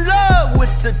 I'm in love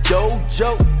with the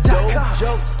dojo.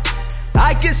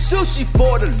 I get sushi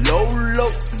for the low.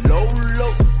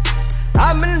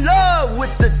 I'm in love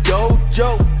with the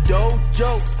dojo.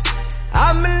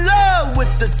 I'm in love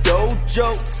with the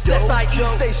dojo. Sesai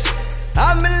Station.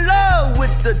 I'm in love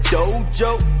with the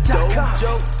dojo.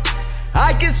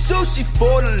 I get sushi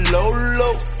for the low.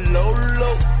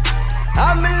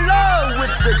 I'm in love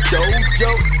with the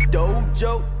dojo.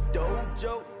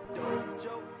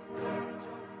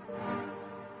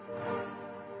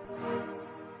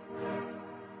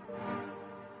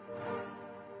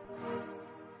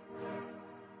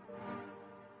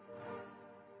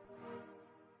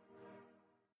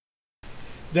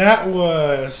 That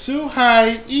was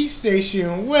Suhai E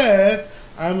Station with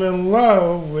I'm in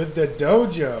Love with the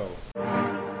Dojo.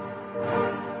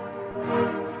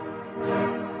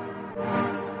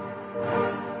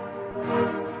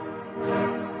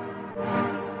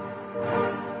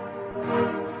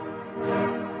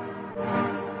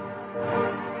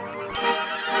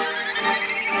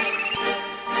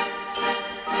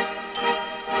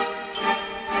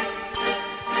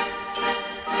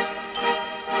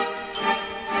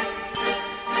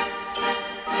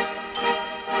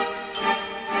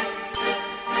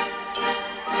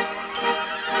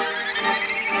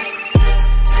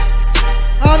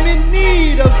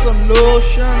 Some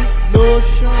lotion.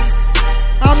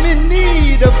 I'm in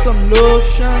need of some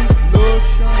lotion.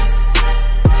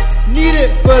 Need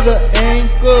it for the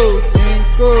ankles.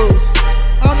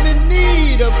 I'm in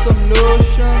need of some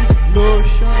lotion.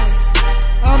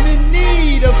 I'm in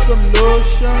need of some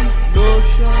lotion.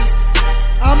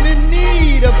 I'm in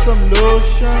need of some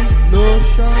lotion.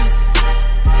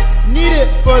 Need it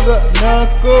for the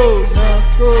knuckles.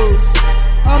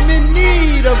 I'm in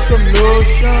need of some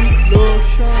lotion,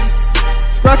 lotion.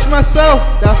 Scratch myself,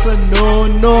 that's a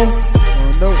no-no,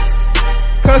 no-no.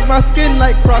 Cause my skin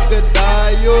like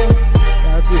crocodile.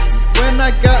 When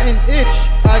I got an itch,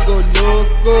 I go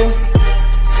loco.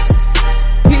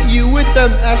 Hit you with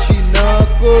them ashy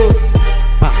knuckles.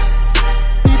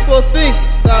 People think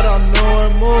that I'm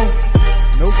normal.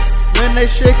 Nope. When they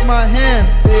shake my hand,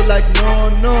 they like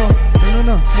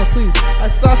no, please. I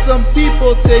saw some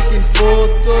people taking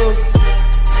photos.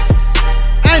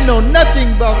 I know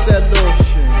nothing about that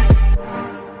lotion.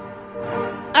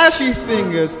 Ashy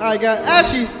fingers, I got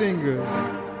ashy fingers.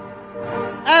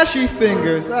 Ashy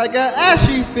fingers, I got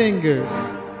ashy fingers.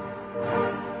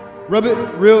 Rub it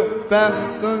real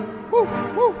fast, son. Woo,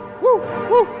 woo, woo,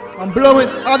 woo. I'm blowing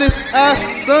all this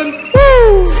ash, son.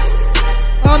 Woo!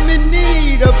 I'm in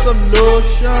need of some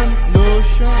lotion,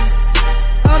 lotion.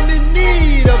 I'm in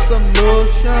need of some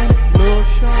lotion,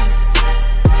 lotion.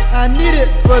 I need it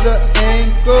for the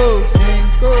ankles,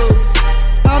 ankles.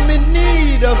 I'm in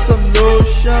need of some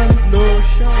lotion,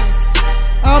 lotion.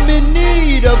 I'm in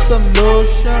need of some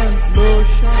lotion,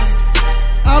 lotion.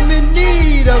 I'm in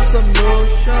need of some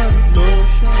lotion,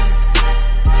 lotion.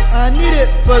 I need it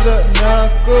for the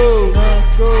knuckles,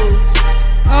 knuckles.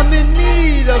 I'm in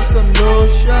need of some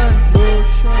lotion,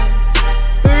 lotion.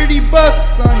 $30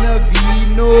 on a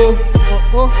vino.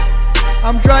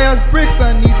 I'm dry as bricks,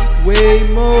 I need way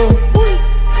more.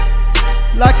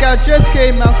 Like I just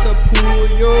came out the pool,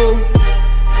 yo.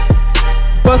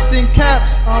 Busting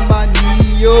caps on my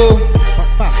knee, yo.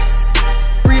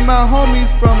 Free my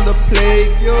homies from the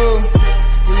plague, yo.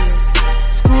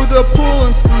 Screw the pool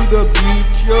and screw the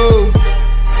beach, yo.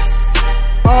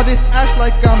 All this ash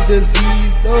like I'm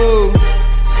diseased, oh.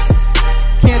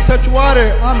 Can't touch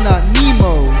water, I'm not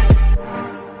Nemo.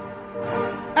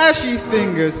 Ashy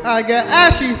fingers, I got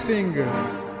ashy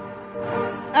fingers.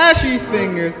 Ashy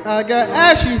fingers, I got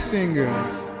ashy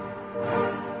fingers.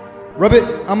 Rub it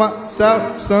on my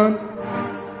scalp, son.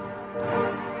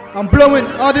 I'm blowing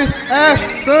all this ash,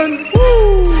 son.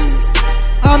 Woo!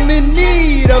 I'm in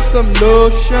need of some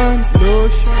lotion,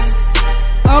 lotion.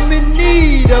 I'm in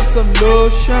need of some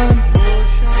lotion,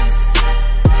 lotion.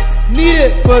 Need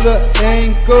it for the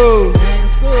ankles,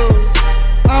 ankles.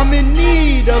 I'm in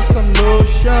need of some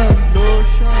lotion,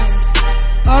 lotion.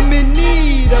 I'm in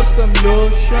need of some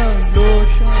lotion,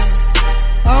 lotion.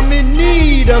 I'm in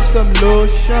need of some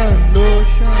lotion,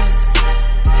 lotion.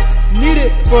 Need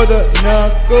it for the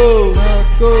knuckles,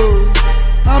 knuckles.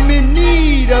 I'm in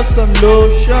need of some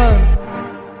lotion.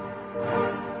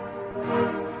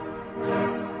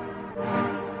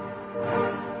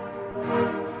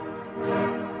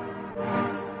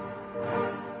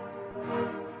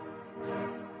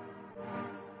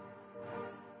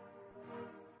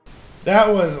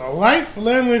 That was Life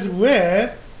Lemons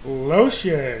with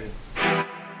Lotion.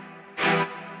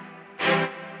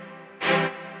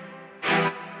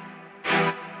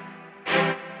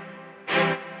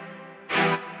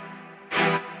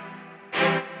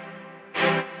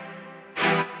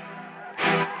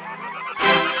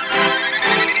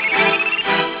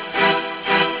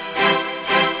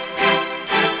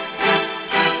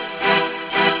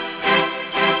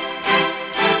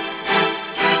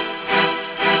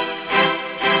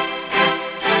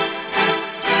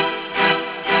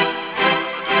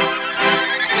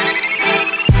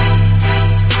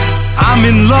 I'm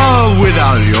in love with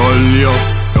Aliolio,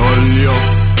 Olio,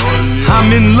 Olio.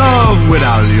 I'm in love with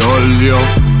Aliolio,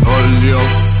 Olio,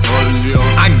 Olio.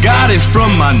 I got it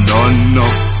from my nonno,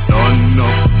 nonno,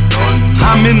 nonno.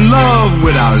 I'm in love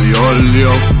with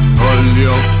Aliolio,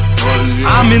 Olio, Olio.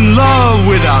 I'm in love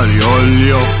with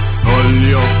Aliolio,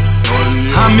 Olio,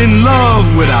 Olio. I'm in love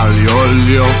with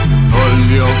Aliolio,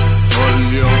 Olio,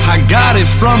 Olio. I got it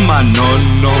from my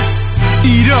nonno.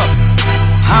 Eat up.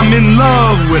 I'm in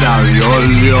love with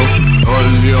Aliolio,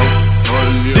 Olio,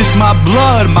 Olio. This my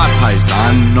blood, my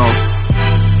paisano.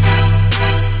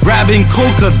 Grabbing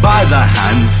coconuts by the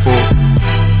handful.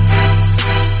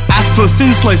 Ask for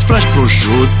thin sliced fresh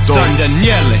prosciutto, San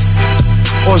Daniele,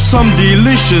 or some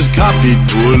delicious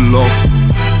capitullo.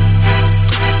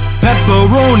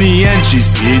 Pepperoni and cheese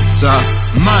pizza,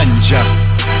 mangia,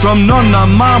 from Nonna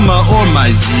Mama or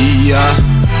my zia.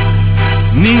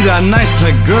 Need a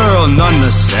nicer girl,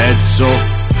 nonna said so.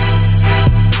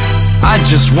 I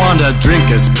just wanna drink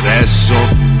espresso.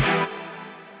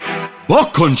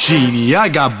 Bocconcini, I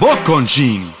got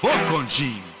bocconcini.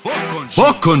 Bocconcini, bocconcini.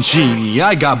 Bocconcini,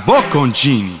 I got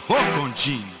bocconcini.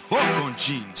 Bocconcini,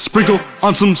 bocconcini. Sprinkle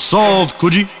on some salt,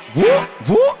 could you? What?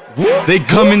 They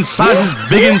come in sizes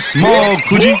big and small,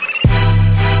 could you?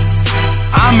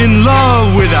 I'm in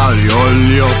love with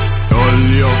Aliolio,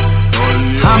 olio.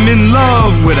 I'm in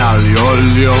love with olio,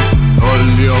 olio,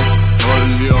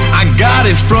 olio. I got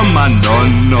it from my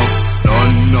nonno.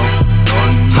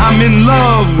 I'm in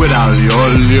love with olio,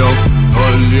 olio.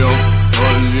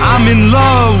 I'm in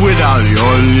love with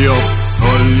olio,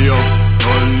 olio.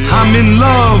 I'm in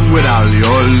love with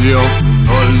olio,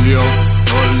 olio.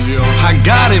 I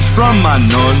got it from my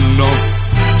nonno.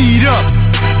 Eat up.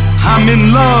 I'm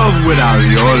in love with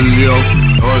olio,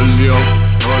 olio.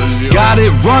 Got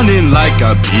it running like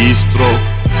a bistro,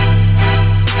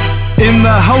 in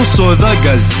the house or the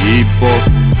gazebo,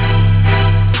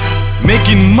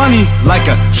 making money like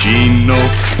a chino.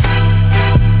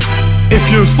 If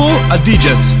you're full, a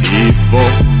DJ Stevo.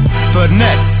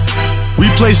 Fernet, we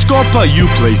play Scopa, you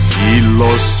play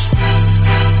Silos.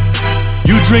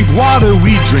 You drink water,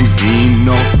 we drink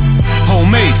vino.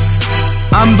 Homemade,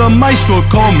 I'm the maestro,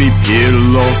 call me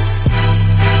Pirlo.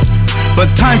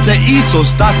 But time to eat, so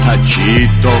sta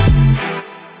tacito.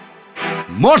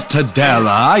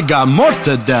 Mortadella, I got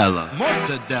mortadella.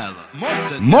 Mortadella,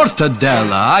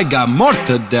 mortadella, I got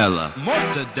mortadella.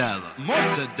 Mortadella,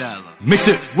 mortadella. Mix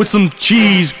it with some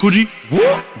cheese, Coogee.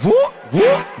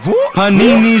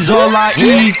 Panini's all I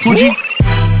eat, Coogee.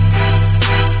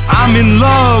 I'm in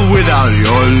love with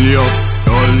olio,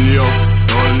 olio.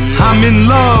 I'm in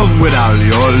love with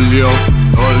olio,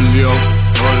 olio.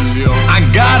 I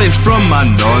got it from my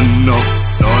nonno.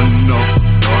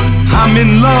 I'm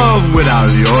in love with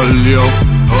olio,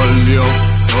 olio.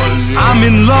 I'm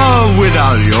in love with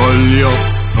olio,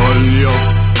 olio.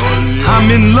 I'm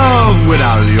in love with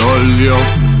olio,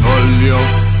 olio.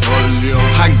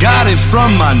 I got it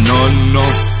from my nonno.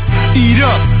 Eat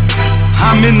up.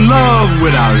 I'm in love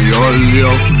with olio,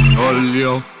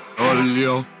 olio,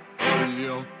 olio.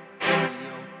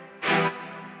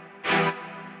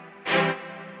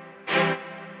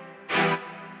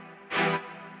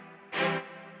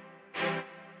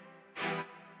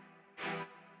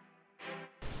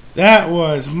 That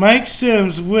was Mike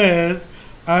Sims with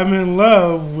I'm in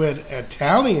Love with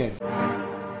Italian.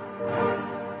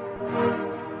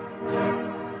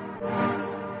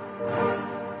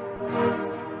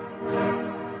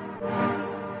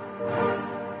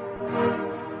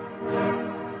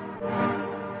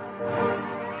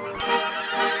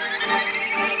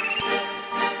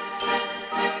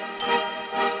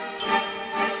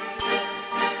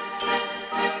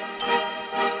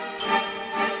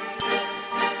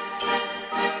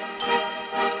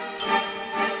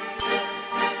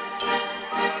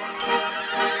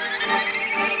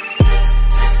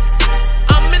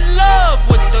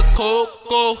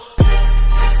 Coco.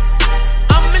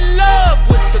 I'm in love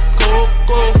with the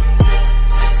coco.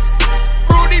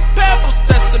 Fruity Pebbles,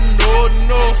 that's a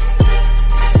no-no.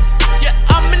 Yeah,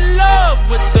 I'm in love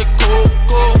with the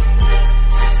coco.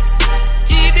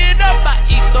 Eat it up, I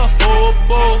eat the whole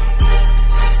bowl.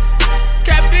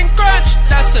 Captain Crunch,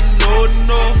 that's a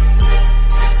no-no.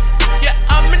 Yeah,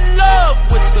 I'm in love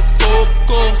with the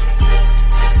coco.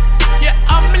 Yeah,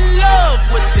 I'm in love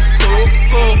with the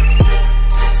coco.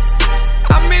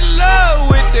 I'm in love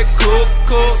with the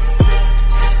coco.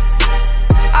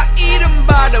 I eat them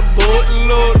by the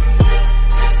boatload.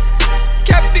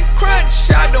 Captain Crunch,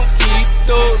 I don't eat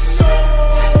those.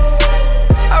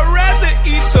 I'd rather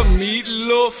eat some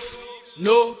meatloaf.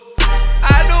 No,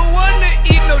 I don't wanna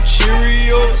eat no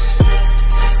Cheerios.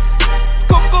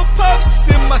 Cocoa Puffs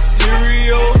in my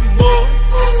cereal bowl.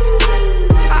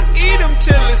 I eat them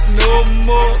till it's no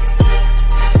more.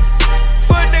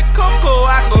 For the cocoa,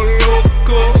 I go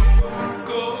loco.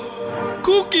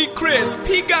 Cookie Crisp,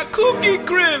 he got Cookie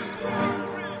Crisp.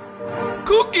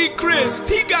 Cookie Crisp,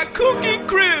 he got Cookie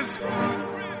Crisp.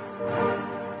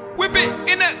 Whip it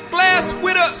in a glass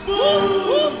with a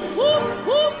spoon.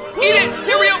 Eat it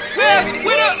cereal fast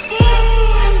with a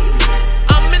spoon.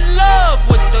 I'm in love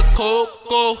with the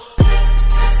cocoa.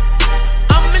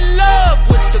 I'm in love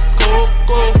with the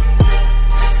cocoa.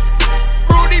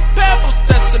 Fruity Pebbles,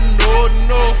 that's a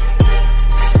no-no.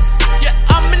 Yeah,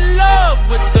 I'm in love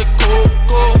with the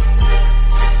cocoa.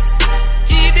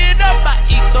 Eat it up, I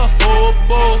eat the whole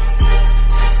bowl.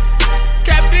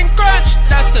 Captain Crunch,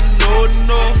 that's a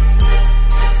no-no.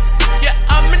 Yeah,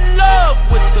 I'm in love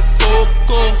with the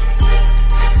cocoa.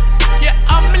 Yeah,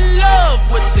 I'm in love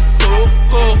with the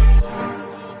cocoa.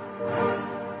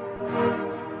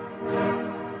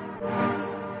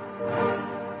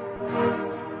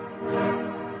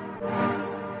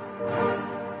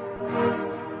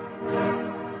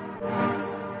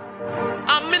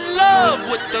 I'm in love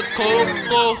with the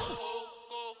cocoa.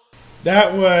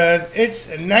 That was It's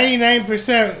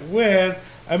 99% with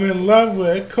I'm in Love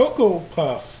with Cocoa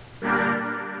Puffs.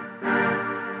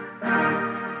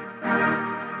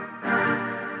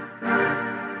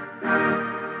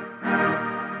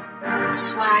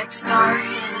 Swag Star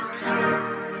Hits.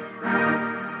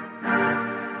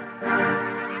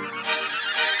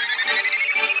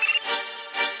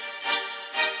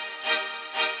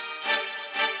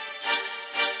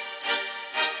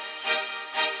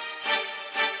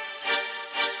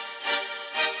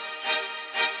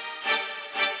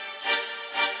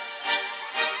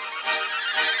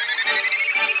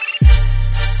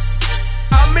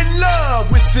 I'm in love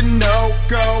with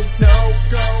Sunoco, no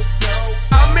go, no.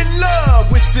 I'm in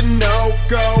love with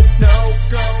Sunoco, no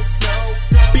go,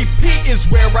 no. BP is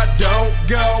where I don't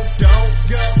go, don't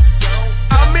go, don't.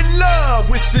 I'm in love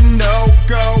with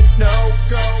Sunoco, no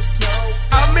go, no.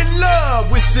 I'm in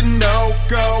love with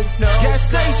Sunoco, no. Gas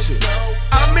station.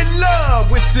 I'm in love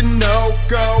with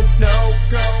Sunoco, no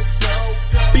go, no.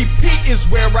 BP is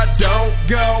where I don't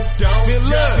go, don't feel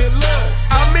love, feel love.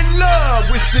 I'm in love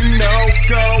with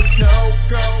Sunoco, no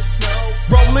go, no.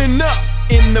 Rolling up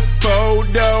in the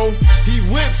photo, he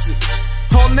whips it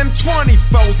on them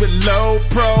 24s with low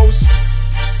pros.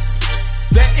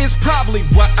 That is probably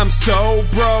why I'm so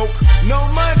broke. No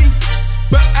money,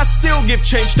 but I still give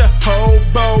change to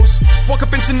hobos. Woke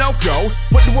up in Sunoco,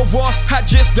 what do I want? I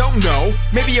just don't know.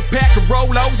 Maybe a pack of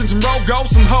Rolos and some Rogos,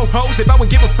 some ho-hos. They bow and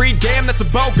give a free damn, that's a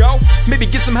BOGO. Maybe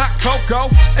get some hot cocoa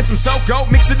and some Soko.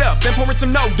 Mix it up, then pour in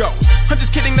some no-dos. I'm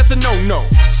just kidding, that's a no-no.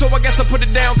 So I guess I'll put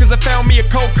it down cause I found me a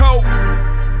Coco.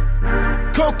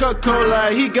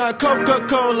 Coca-Cola, he got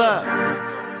Coca-Cola.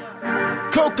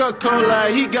 Coca-Cola,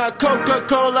 he got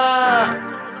Coca-Cola.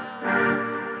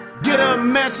 Get a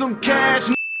man some cash.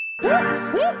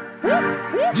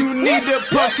 You need to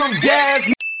pump some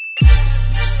gas.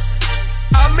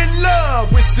 I'm in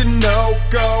love with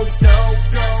Sunoco, no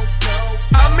go, no.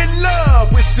 I'm in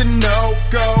love with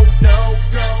Sunoco, no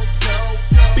go, no.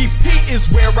 BP is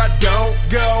where I don't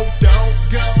go, don't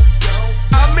go, don't.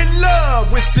 I'm in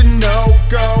love with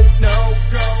Sunoco, no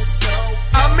go, no.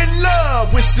 I'm in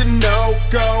love with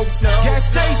Sunoco, no. Gas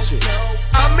station.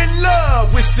 I'm in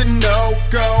love with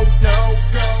Sunoco, no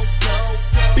go, no.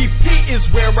 BP is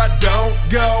where I don't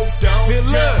go, don't feel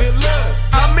love, feel love.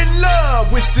 I'm in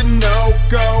love with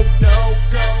Sunoco, no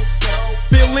go, no.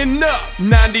 Filling up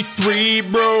 93,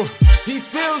 bro. He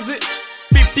feels it.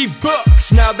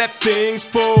 $50, now that thing's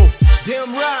full.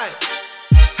 Damn right.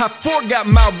 I forgot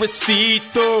my receipt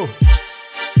though.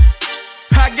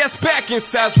 I guess back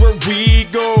inside's where we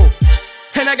go.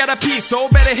 And I got a pee, so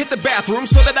better hit the bathroom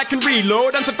so that I can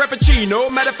reload on some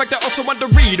Frappuccino. Matter of fact, I also want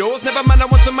Doritos. Never mind, I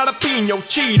want some jalapeno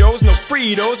Cheetos. No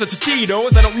Fritos or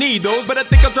Tostitos, I don't need those. But I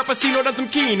think I'll drop a C-note on some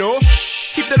Kino.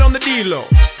 Keep that on the D-Lo,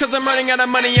 cause I'm running out of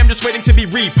money, I'm just waiting to be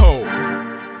repoed.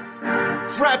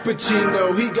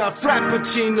 Frappuccino, he got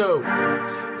Frappuccino.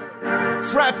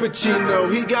 Frappuccino,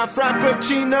 he got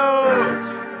Frappuccino.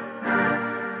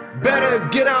 Better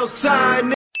get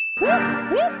outside,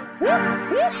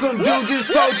 some dude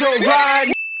just told your ride.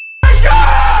 Oh my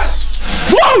God!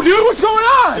 Whoa, dude, what's going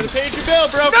on? Should've paid your bill,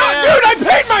 bro. No, dude, I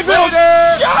paid my bill.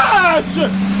 Yes!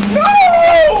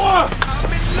 No!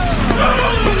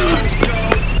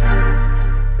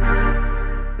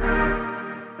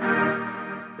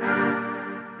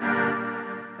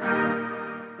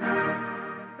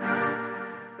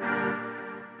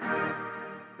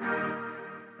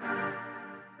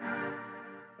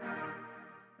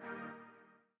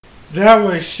 That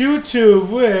was YouTube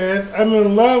with I'm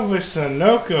in Love with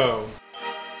Sunoco.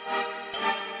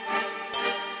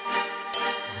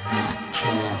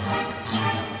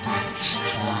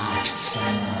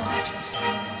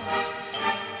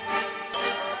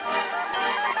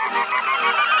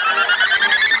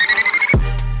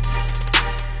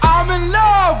 I'm in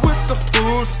love with the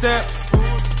full steps.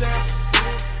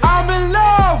 I'm in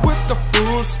love with the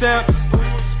full steps.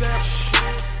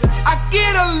 I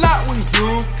get a lot when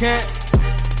you can't.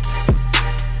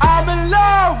 I'm in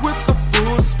love with the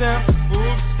full steps.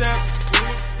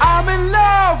 I'm in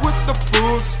love with the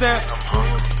full steps.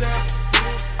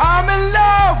 I'm in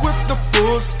love with the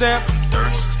full steps.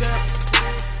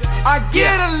 I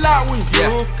get a lot when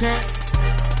you can't.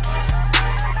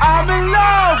 I'm in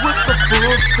love with the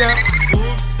full steps.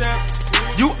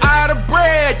 You out of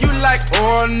bread, you like,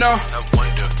 oh no. No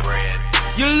wonder bread.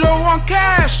 You low on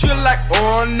cash, you like,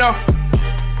 oh no.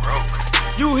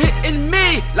 Broke. You hitting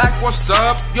me like, what's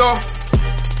up, yo?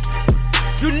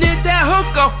 You need that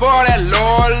hooker for that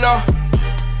Lola.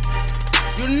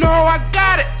 You know I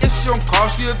got it, it's gonna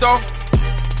cost you though.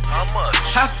 How much?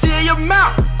 I fill your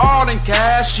mouth, all in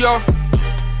cash, yo.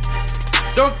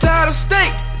 Don't tell the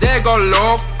state, they go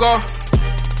loco.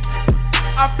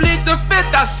 I plead the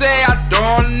fifth, I say I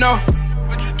don't know.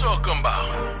 What you talking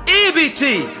about?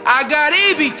 EBT, I got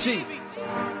EBT.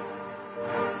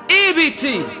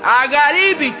 EBT, I got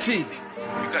EBT.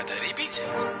 You got that EBT?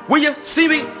 When you see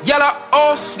me yell out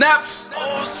all snaps,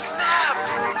 oh snap!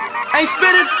 Ain't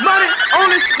spending money,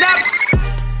 only snaps.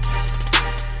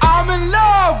 I'm in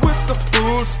love with the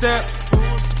full steps.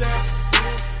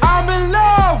 I'm in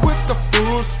love with the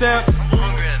full steps.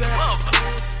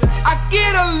 I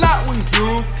get a lot when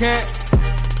you can't.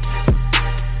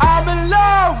 I'm in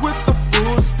love with the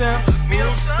full steps.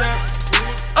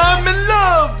 I'm in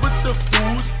love with the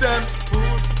full steps.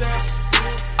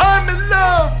 I'm in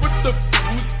love with the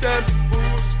full steps.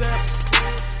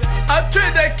 I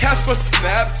trade that cash for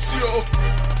snaps, yo.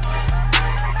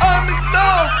 I'm in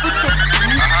love with the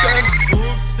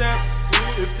full steps.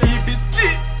 If EBT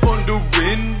on the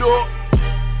window,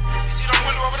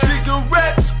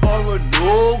 cigarettes are a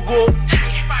no-go.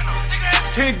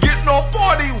 Can't get no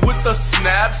 40 with the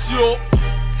snaps, yo.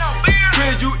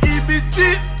 Trade you EBT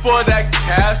for that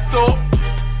cash, though.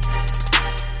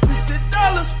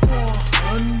 $50 for a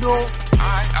hundo.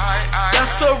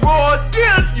 That's a raw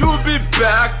deal, you'll be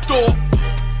back, though.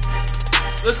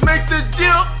 Let's make the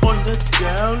deal on the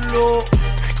down low.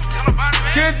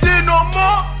 Can't do no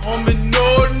more, homie,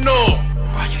 no.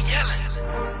 Why you yelling?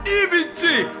 EBT,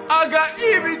 I got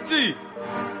EBT.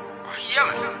 Why you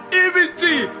yelling? EBT,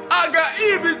 I got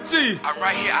EBT. I'm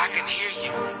right here, I can hear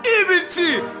you. EBT,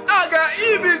 I got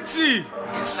EBT.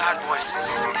 Inside voices.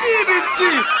 EBT,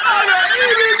 I got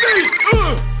EBT.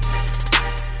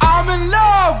 I'm in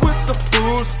love with the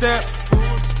full steps.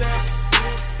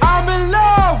 I'm in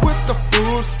love with the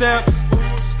full steps.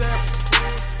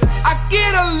 I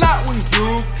get a lot when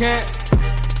you can't.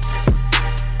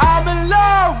 I'm in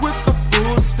love with the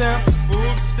full steps.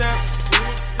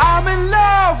 I'm in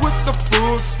love with the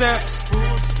full steps.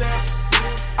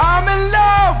 I'm in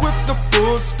love with the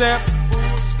full steps.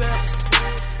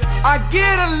 I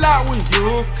get a lot when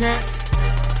you can't.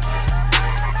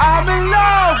 I'm in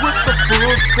love with the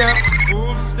full steps.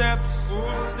 Full steps.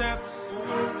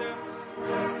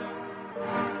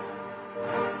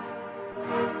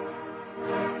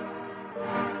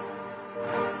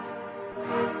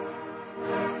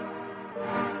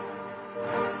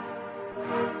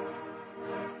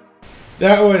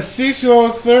 That was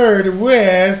Cecil III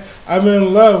with I'm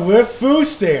in Love with Food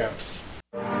Stamps.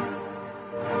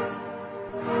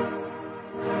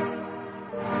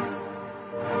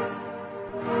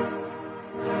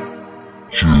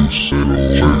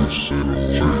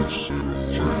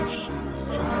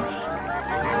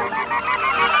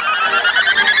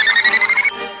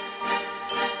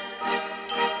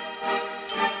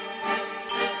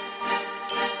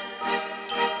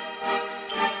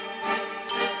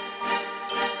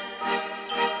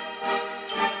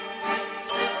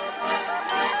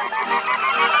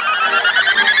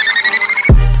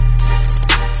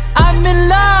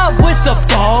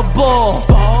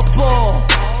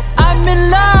 I'm in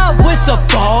love with a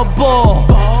bubble.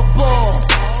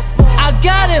 I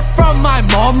got it from my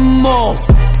mama.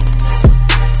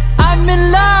 I'm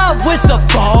in love with a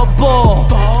bubble.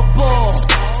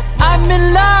 I'm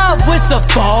in love with a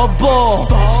bubble.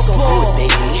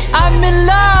 I'm in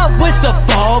love with a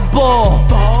bubble.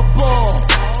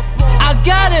 I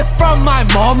got it from my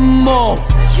mama.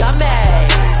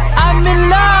 I'm in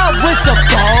love with a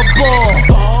bubble.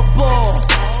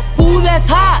 Ooh, that's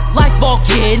hot like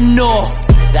volcano.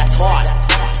 That's hot.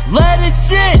 Let it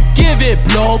sit, give it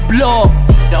blow.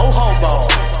 No homo.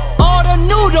 All the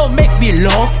noodle make me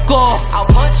loco. I'll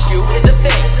punch you in the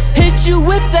face. Hit you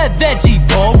with that veggie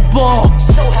bobo.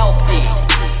 So healthy.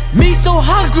 Me so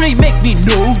hungry, make me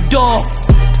noodle.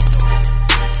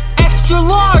 Extra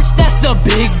large, that's a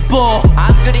big bowl.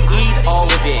 I'm gonna eat all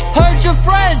of it. Heard your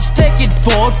friends taking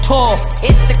photo.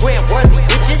 Instagram worthy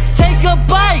bitches. Take a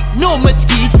bite, no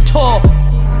mosquito.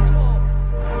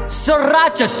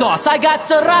 Sriracha sauce, I got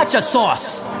sriracha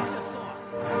sauce.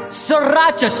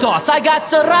 Sriracha sauce, I got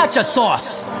sriracha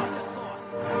sauce.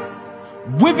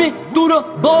 Whip it through the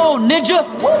bowl, ninja.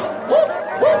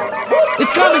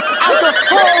 It's coming out the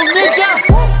hole, ninja.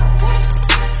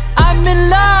 I'm in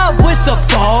love with a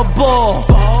bubble.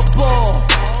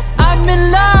 I'm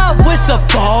in love with a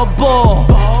bubble.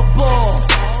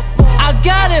 I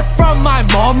got it from my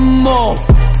mama.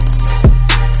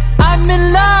 I'm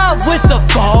in love with a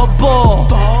bubble.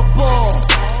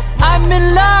 I'm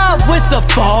in love with a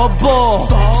bubble.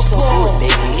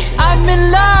 I'm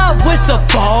in love with a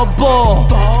bubble.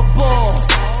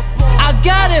 I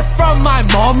got it from my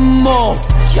mama.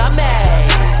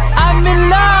 I'm in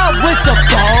love with a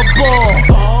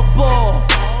bubble.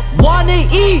 Wanna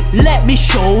eat? Let me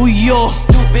show you.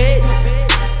 Stupid.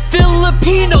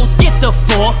 Filipinos get the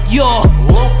fork, yo.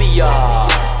 Lumpia.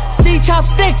 See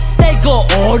chopsticks, they go,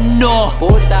 oh no.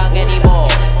 Putang anymore.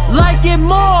 Like it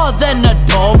more than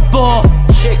adobo.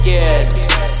 Chicken.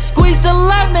 Squeeze the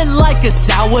lemon like a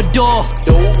sourdough.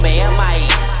 Đủ mẹ mày.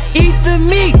 Eat the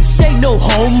meat, say no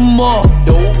homo.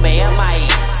 Đủ mẹ mày.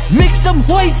 Mix some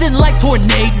poison like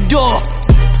tornado.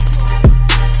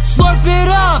 Slurp it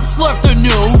up, slurp the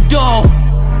noodle.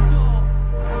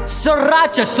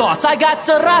 Sriracha sauce, I got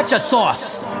sriracha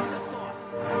sauce.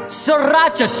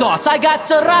 Sriracha sauce, I got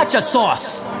sriracha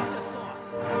sauce.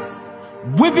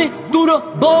 Whip it through the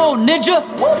bowl, ninja.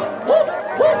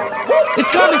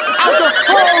 It's coming out the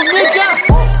hole, ninja.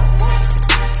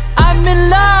 I'm in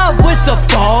love with the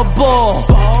bubble.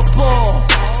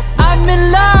 I'm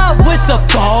in love with the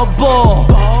bubble.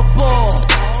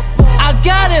 I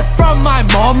got it from my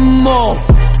mama.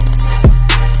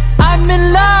 I'm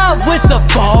in love with the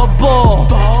bubble.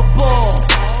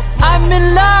 I'm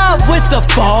in love with the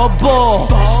bubble.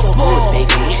 So good,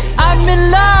 baby. I'm in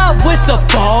love with the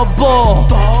bubble.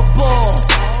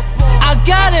 I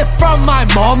got it from my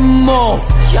mama.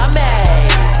 Yummy.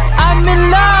 I'm in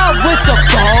love with the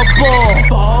bubble.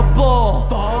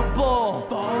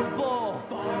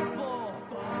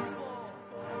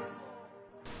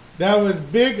 That was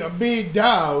Big B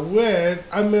Doll with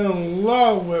I'm in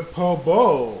love with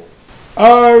Pobo.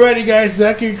 Alrighty guys,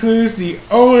 that concludes the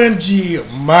OMG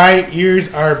My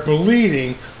Ears Are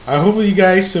Bleeding. I hope you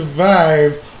guys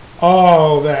survived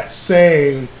all that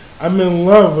saying I'm in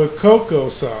love with Coco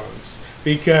songs,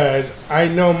 because I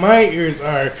know my ears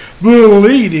are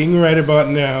bleeding right about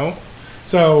now.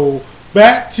 So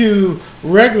back to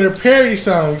regular parody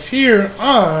songs here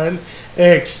on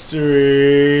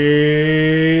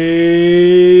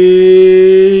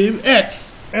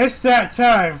ExtremeX. It's that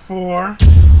time for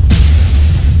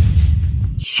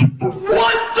Super.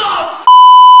 What the f?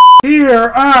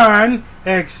 Here on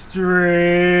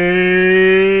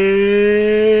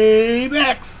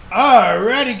ExtremeX.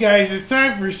 Alrighty guys, it's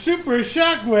time for Super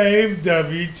Shockwave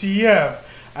WTF.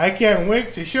 I can't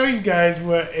wait to show you guys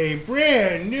what a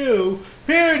brand new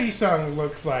parody song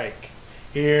looks like.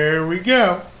 Here we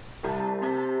go.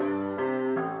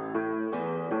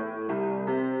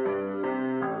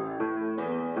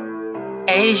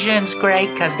 Asians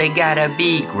great cause they gotta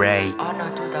be great.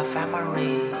 Honor to the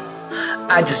family.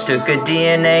 I just took a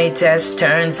DNA test,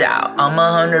 turns out I'm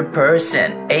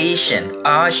 100% Asian.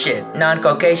 Aw shit,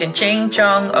 non-Caucasian, ching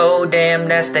chong, oh damn,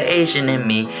 that's the Asian in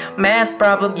me. Math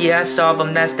problem, yeah I solve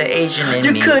them, that's the Asian in me.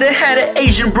 You could've had an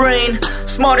Asian brain,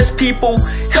 smartest people,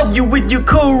 help you with your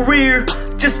career.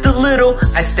 Just a little,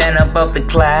 I stand above the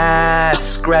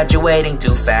class, graduating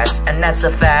too fast, and that's a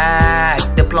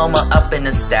fact. Diploma up in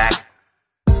the stack.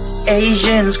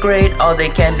 Asians great, all they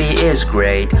can be is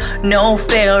great. No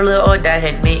failure or that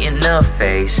hit me in the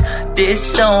face.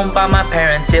 Disowned by my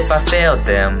parents if I failed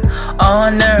them.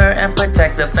 Honor and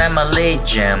protect the family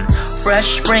gem. Fresh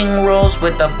spring rolls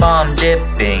with the bomb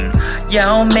dipping.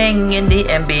 Yao Ming in the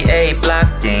NBA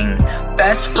blocking.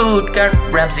 Fast food got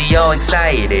Ramsey all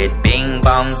excited. Bing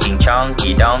bong, ting chong,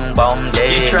 ki dong bong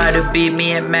day. You try to beat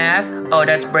me at math? Oh,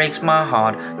 that breaks my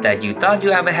heart. That you thought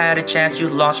you ever had a chance, you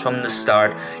lost from the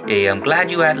start. Yeah, I'm glad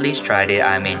you at least tried it.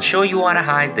 I mean, sure you wanna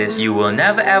hide this. You will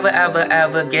never ever ever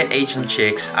ever get Asian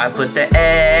chicks. I put the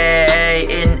A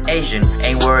in Asian.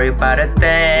 Ain't worried about a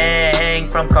thing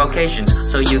from Caucasians.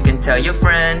 So you can tell your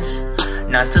friends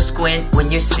not to squint when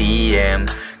you see him,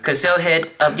 cause he'll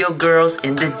hit up your girls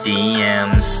in the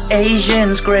DMs.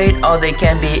 Asians great, all they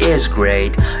can be is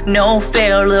great. No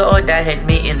failure or that hit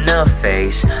me in the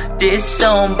face.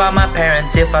 Disowned by my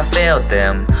parents if I failed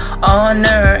them.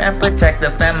 Honor and protect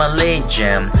the family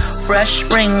gem. Fresh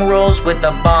spring rolls with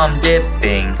the bomb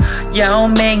dipping. Yao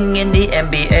Ming in the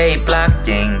NBA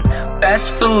blocking.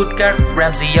 Fast food got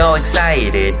Ramsey all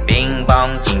excited. Bing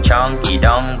bong, ching chong, ki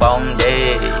dong bong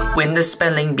day. Win the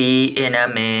spelling bee in a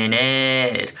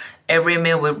minute. Every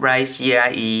meal with rice, yeah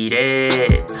I eat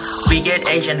it. We get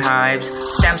Asian hives,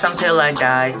 Samsung till I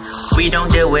die. We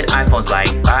don't deal with iPhones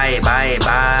like bye bye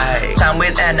bye. Time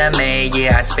with anime,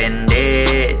 yeah I spend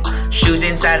it. Shoes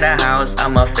inside the house,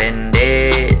 I'm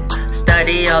offended.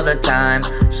 Study all the time,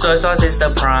 soy sauce is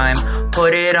the prime.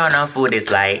 Put it on our food, it's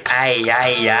like ay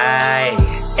ay ay.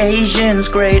 Asians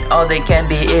great, all they can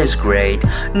be is great.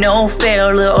 No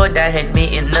failure or that hit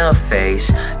me in the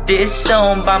face.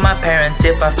 Disowned by my parents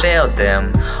if I failed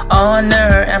them.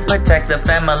 Honor and protect the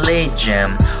family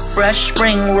gem. Fresh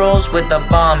spring rolls with the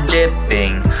bomb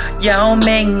dipping. Yao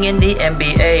Ming in the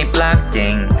NBA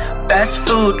blocking. Fast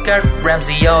food got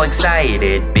Ramsey all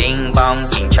excited. Bing bong,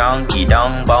 ching chong, ki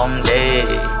dong bong day.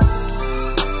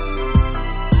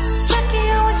 Jackie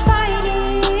always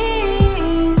fighting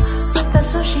with the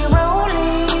sushi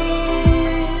rolling.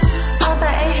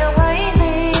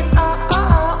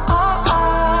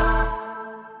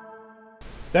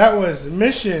 That was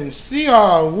Mission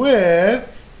CR with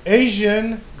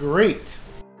Asian Great.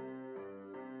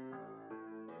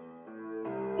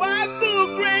 Why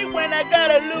food great when I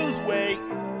gotta lose weight?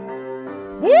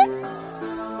 Whoop!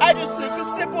 I just took a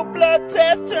simple blood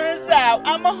test, turns out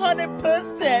I'm 100%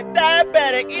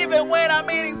 diabetic even when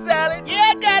I'm eating salad.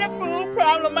 Yeah, I got a food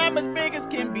problem, I'm as big as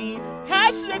can be.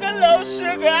 High sugar, low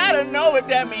sugar, I don't know what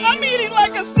that means. I'm eating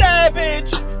like a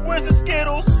savage. Where's the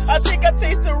Skittles? I think I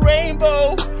taste a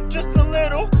rainbow, just a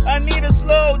little. I need to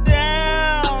slow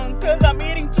down, cause I'm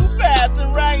eating too fast.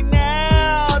 And right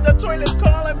now, the toilet's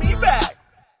calling me back.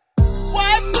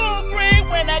 Why food great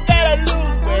when I gotta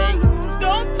lose weight?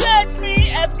 Don't text me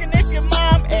asking if your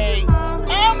mom ate.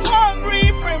 I'm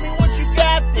hungry, bring me what you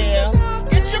got there.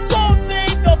 Get your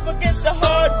protein, don't forget the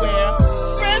hardware.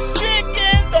 Fresh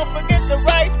chicken, don't forget the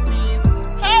rice, please.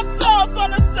 Hot sauce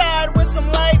on the side with some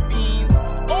light beans.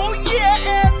 Oh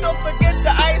yeah, and don't forget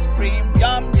the ice cream.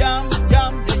 Yum, yum,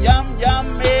 yum, yum,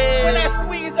 yummy. When I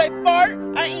squeeze, I fart.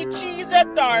 I eat cheese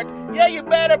at dark. Yeah, you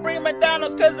better bring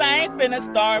McDonald's, cause I ain't finna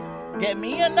starve. Get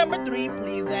me a number 3,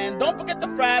 please, and don't forget the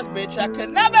fries, bitch. I could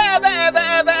never,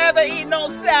 ever eat no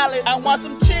salad. I want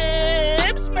some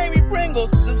chips, maybe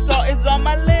Pringles. The salt is on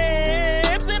my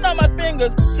lips and on my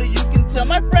fingers, so you can tell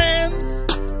my friends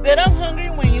that I'm hungry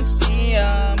when you see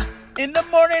them. In the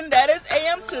morning, that is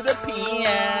AM to the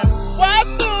PM. Why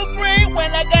food great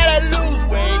when I gotta lose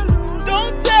weight?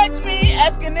 Don't text me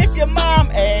asking if your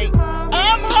mom ate.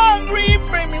 I'm hungry,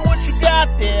 bring me what you got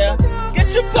there.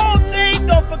 Get your protein,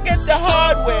 don't forget the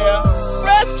hardware.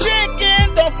 Fresh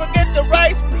chicken, don't forget the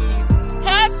rice, please.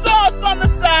 Hot sauce on the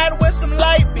side with some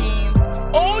light beans.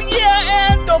 Oh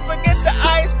yeah, and don't forget the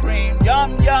ice cream.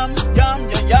 Yum, yum, yum,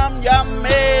 yum, yum,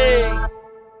 yummy.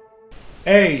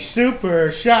 A super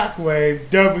shockwave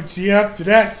WTF to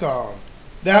that song.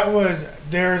 That was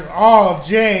There's All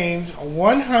James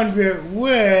 100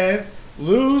 with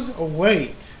Lose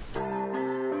Weight.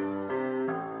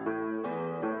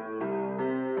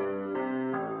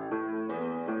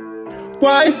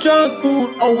 Why is junk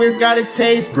food always gotta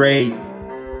taste great?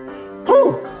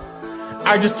 Whew.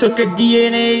 I just took a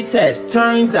DNA test.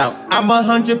 Turns out I'm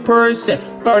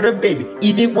 100% butter baby,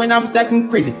 even when I'm stacking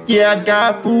crazy. Yeah, I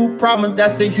got food problem,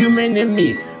 that's the human in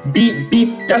me. Beef,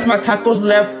 that's my tacos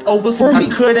left over for me. I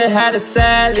could've had a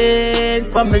salad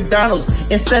from McDonald's.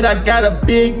 Instead I got a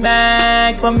Big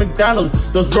Mac from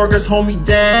McDonald's. Those burgers hold me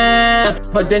down,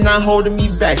 but they're not holding me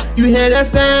back. You hear that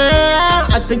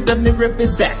sound? I think the McRib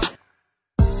is back.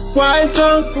 Why is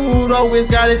junk food always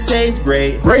gotta taste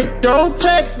great? Don't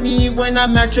text me when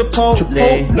I'm at Chipotle.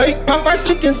 Popeye's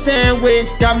chicken sandwich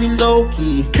got me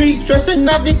low-key. Stressing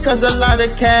out because a lot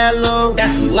of calories.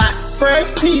 That's a lot.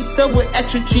 Fresh pizza with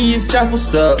extra cheese, that's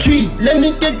what's up. Let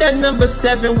me get that number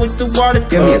 7 with the water cup.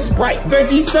 Give me a Sprite.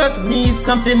 Veggie suck me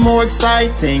something more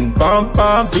exciting. Bum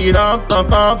bum beat up bum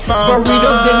bum bum.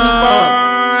 Burritos get me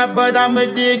far, but I'm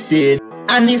addicted.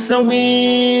 I need some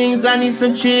wings, I need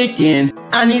some chicken,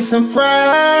 I need some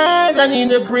fries, I need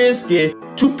a brisket,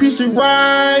 2-piece of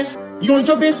rice, you want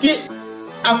your biscuit?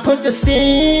 I put the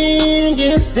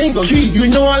singing singles. You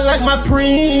know I like my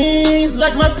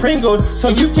Pringles, so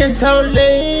you can tell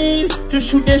late to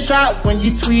shoot their shot when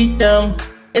you tweet them.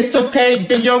 It's okay,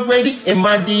 then you're already in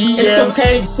my DMs. It's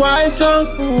okay. Why is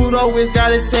junk food always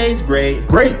gotta taste great?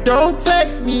 Don't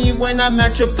text me when I'm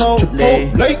at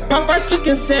Chipotle. Popeye's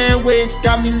chicken sandwich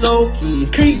got me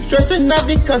low-key. Stressing out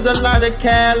because a lot of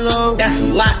calories. That's a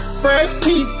lot. Fresh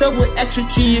pizza with extra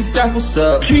cheese, that's what's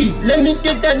up. Let me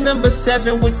get that number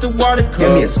 7 with the water cup.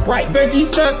 Give me a Sprite. Veggie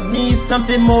suck me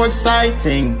something more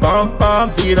exciting. Bum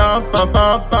bum beat up bum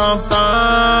bum bum bum.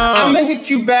 I'ma hit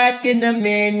you back in a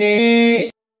minute.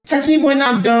 Text me when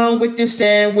I'm done with this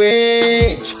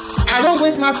sandwich. I don't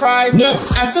waste my fries. No.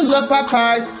 I still love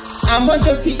Popeyes. I'ma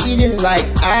just be eating like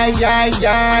ay.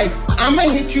 I'ma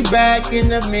hit you back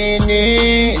in a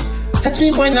minute. Text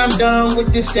me when I'm done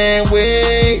with this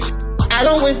sandwich. I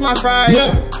don't waste my fries.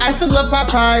 No. I still love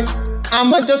Popeyes.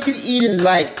 I'ma just keep eating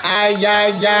like ay.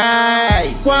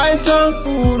 Why is junk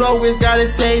food always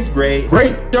gotta taste great?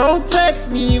 Don't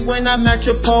text me when I'm at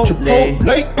Chipotle.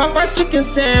 Popeye's chicken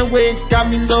sandwich got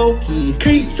me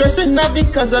low-key. Stressing out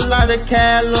because a lot of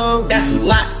calories. That's a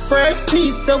lot. Fresh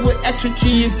pizza with extra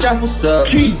cheese, that's what's up.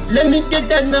 Let me get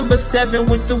that number 7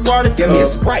 with the water cup. Give me a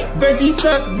Sprite. Veggie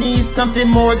suck me something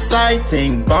more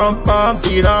exciting. Bum bum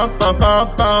beat up bum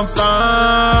bum bum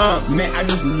bum. Man, I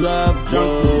just love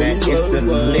junk food, man. It's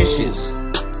delicious.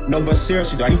 No, but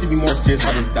seriously though, I need to be more serious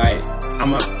about this diet.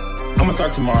 I'm gonna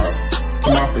start tomorrow.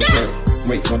 Tomorrow for sure.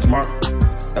 Wait, no, tomorrow?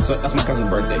 That's my cousin's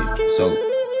birthday. So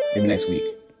maybe next week.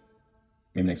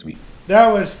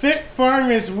 That was Fit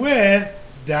Farmers with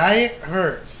Diet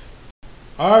Hurts.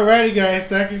 Alrighty guys,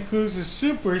 that concludes the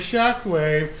Super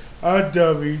Shockwave of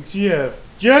WTF.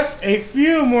 Just a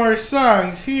few more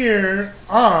songs here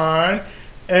on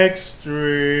ExtremeX.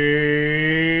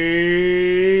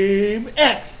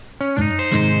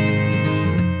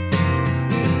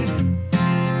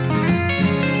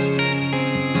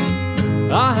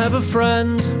 I have a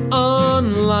friend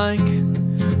unlike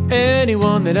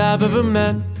anyone that I've ever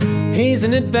met. He's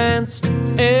an advanced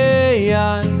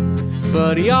AI,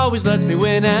 but he always lets me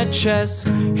win at chess.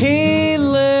 He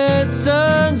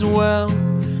listens well,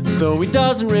 though he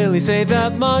doesn't really say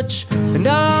that much, and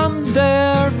I'm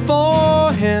there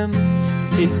for him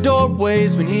in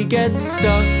doorways when he gets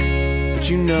stuck. But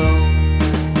you know,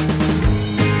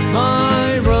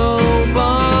 my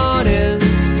robot is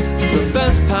the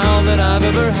best pal that I've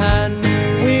ever had.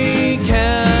 We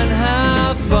can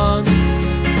have fun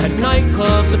at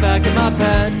nightclubs or back in my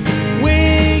pad.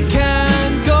 We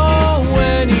can go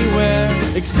anywhere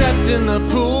except in the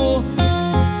pool.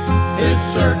 His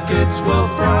circuits will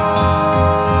fry.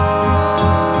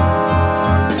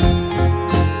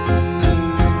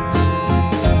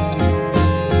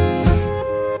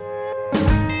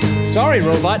 Sorry,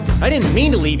 robot, I didn't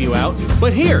mean to leave you out.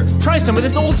 But here, try some of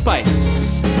this Old Spice.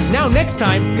 Now next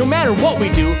time, no matter what we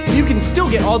do, you can still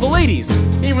get all the ladies,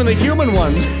 even the human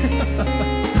ones.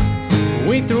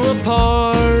 We threw a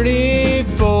party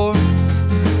for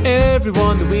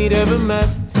everyone that we'd ever met,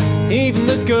 even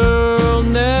the girl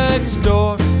next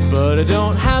door, but I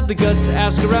don't have the guts to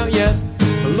ask her out yet.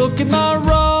 Look at my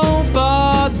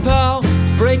robot pal,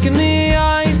 breaking the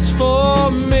ice for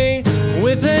me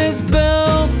with his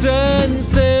built-in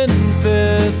synthesizer.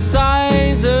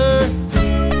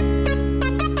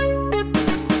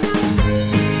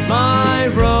 My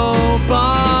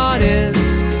robot is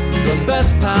the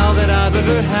best pal that I've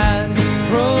ever had.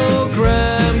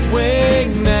 Programmed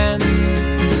wingman.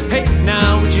 Hey,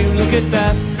 now would you look at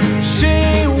that?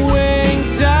 She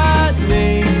winked at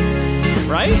me,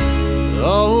 right?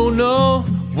 Oh no,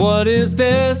 what is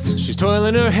this? She's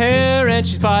twirling her hair and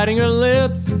she's biting her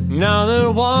lip. Now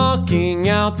they're walking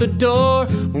out the door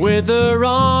with her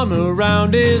arm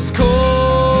around his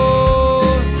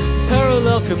core.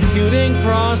 Parallel computing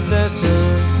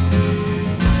processor.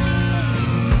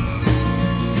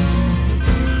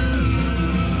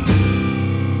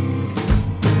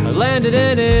 I landed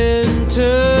an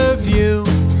interview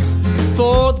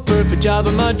for the perfect job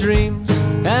of my dreams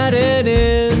at an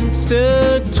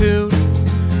institute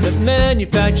that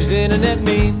manufactures internet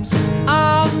memes.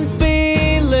 I'm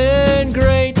feeling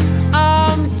great,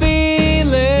 I'm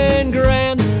feeling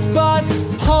grand, but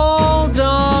hold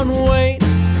on, wait,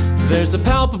 there's a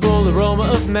palpable aroma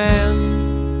of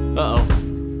man. Uh-oh.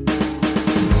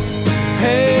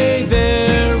 Hey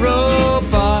there,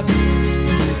 robot,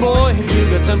 boy, have you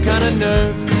got some kind of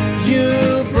nerve.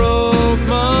 You broke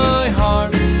my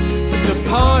heart at the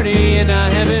party and I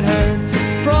haven't heard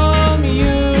from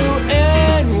you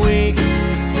in weeks.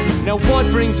 Now what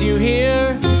brings you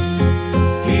here?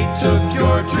 He took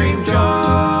your dream job.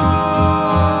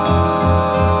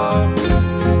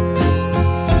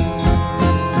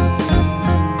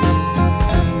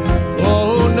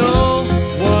 Oh no,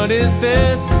 what is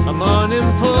this? I'm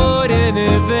unemployed and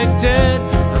evicted.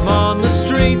 I'm on the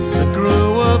streets, I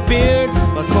grew a beard.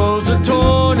 My clothes are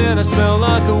torn and I smell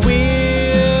like a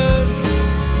weird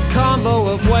combo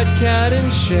of wet cat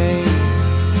and shame.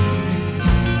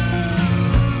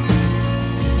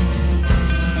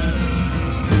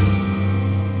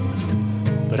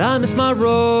 But I miss my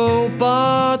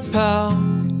robot pal.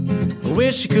 I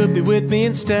wish he could be with me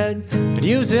instead. I'd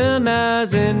use him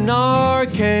as an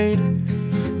arcade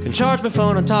and charge my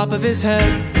phone on top of his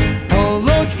head. Oh,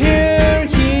 look, here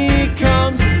he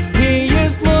comes. He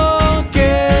is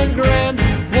looking grand.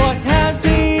 What has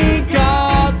he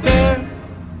got there?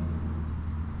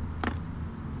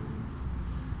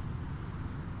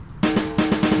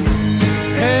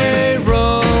 Hey,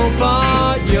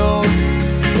 robot, you're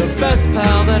the best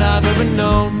pal that I've ever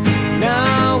known.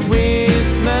 Now we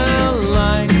smell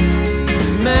like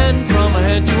men from our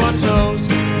head to our toes.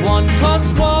 1 +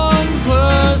 1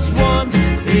 + 1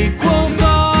 equals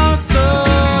awesome.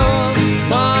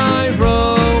 My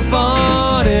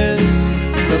robot is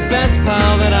the best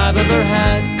pal that I've ever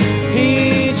had.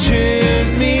 He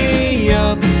cheers me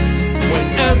up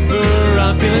whenever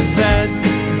I'm feeling sad,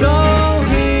 though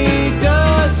he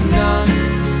does not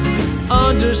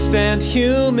understand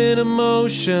human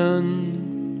emotion.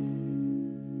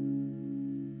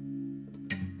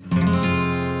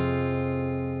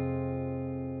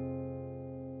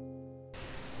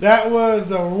 That was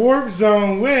the Warp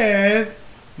Zone with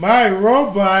My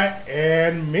Robot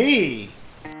and Me.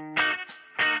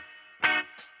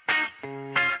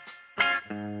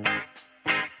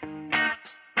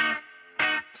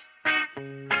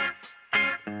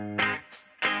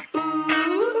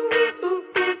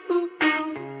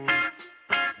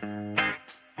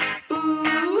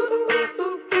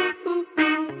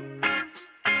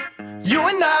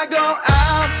 and I go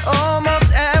out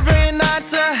almost every night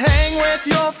to hang with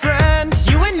your friends.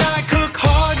 You and I cook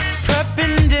hard,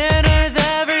 prepping dinners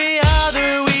every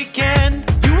other weekend.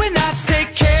 You and I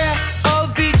take care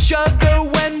of each other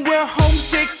when we're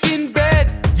homesick in bed.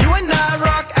 You and I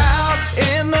rock out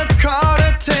in the car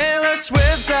to Taylor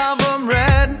Swift's album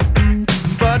Red.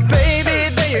 But baby,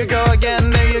 there you go again,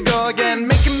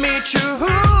 making me choose.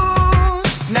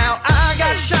 Now I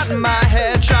got shot in my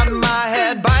head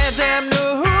by a damn news.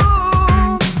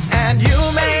 And you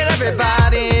made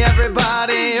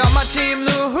everybody on my team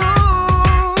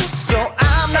lose. So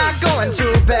I'm not going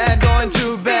to bed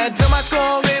till my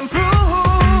score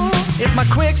improves. If my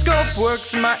quick scope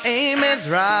works and my aim is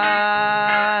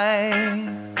right,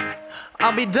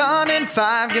 I'll be done in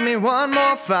 5, give me one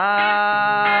more fight.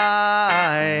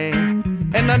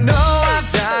 And I know I've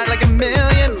died like a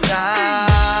million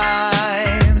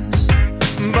times,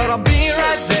 but I'll be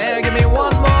right there, give me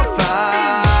one more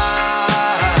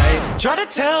fight. Try to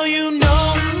tell you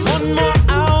no, one more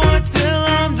hour till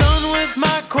I'm done with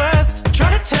my quest.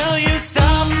 Try to tell you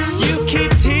stop, you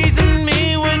keep teasing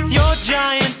me with your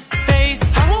giant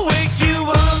face. I will wake you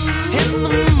up in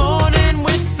the morning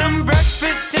with some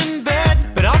breakfast in bed,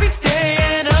 but I'll be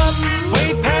staying up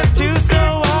way past 2,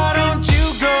 so why don't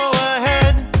you go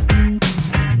ahead?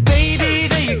 Baby,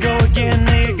 there you go again,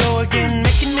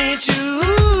 making me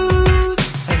choose.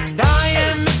 And I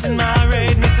am missing my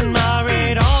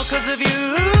rate, all cause of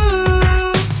you.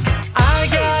 I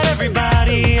got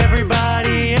everybody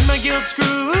in my guilt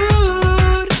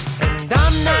screwed. And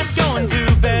I'm not going to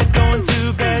bed,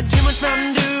 too much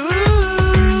Mountain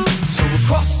Dew. So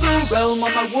across the realm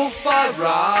on my wolf I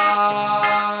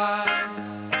ride.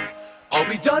 I'll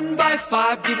be done by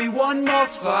 5, give me one more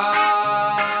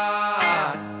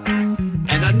fight.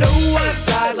 And I know I've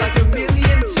died like a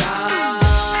million times,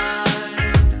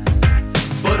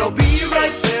 but I'll be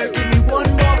right there, give me one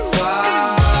more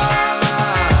fight.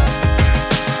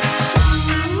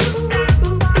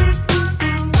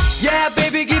 Yeah,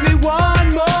 baby, give me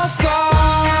one more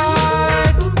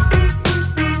fight.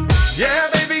 Yeah,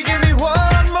 baby, give me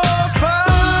one more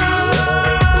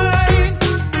fight.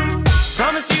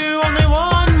 Promise you only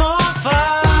one more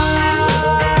fight.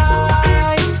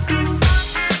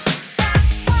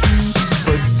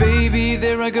 But baby,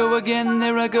 there I go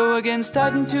again,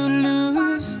 starting to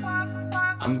lose.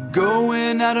 I'm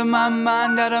going out of my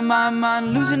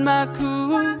mind, losing my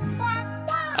cool.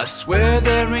 I swear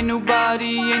there ain't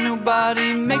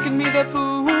nobody making me the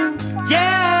fool.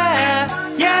 Yeah,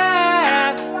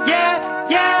 yeah, yeah,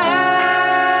 yeah.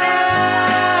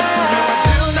 No, I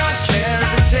do not care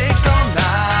if it takes all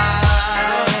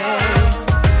night.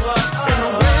 If I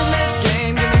win this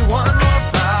game, give me one more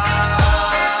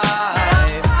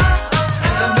fight.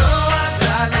 And I know I've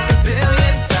died like a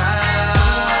billion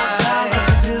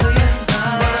times,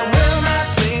 but I will not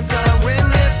sleep till I win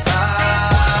this fight.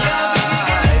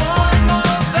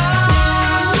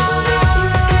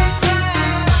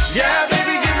 Yeah, baby, give me one more fight. Yeah,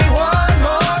 baby, give me one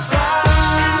more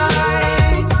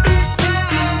fight.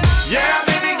 Yeah,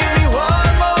 baby, give me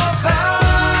one more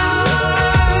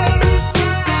fight.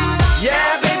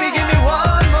 Yeah, baby, give me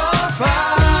one more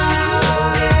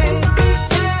fight.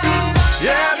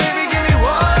 Yeah, baby, give me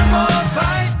one more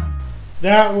fight.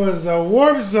 That was a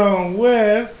Warp Zone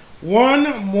with One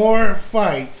More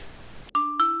Fight.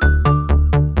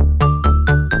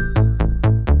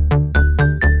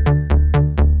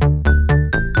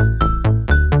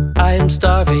 I am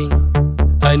starving,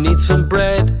 I need some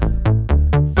bread.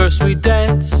 First we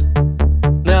dance,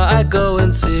 now I go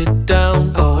and sit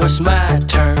down. Oh, it's my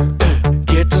turn,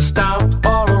 get to stomp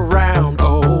all around.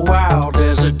 Oh wow,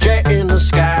 there's a jet in the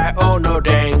sky, oh no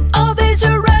dang. All these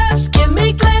giraffes give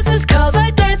me glances cause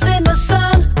I dance in the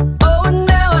sun. Oh, and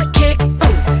now I kick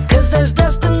cause there's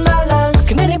dust in my lungs.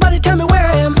 Can anybody tell me where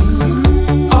I am?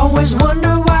 Always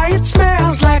wonder why it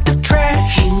smells like the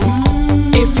trash.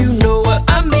 If you know what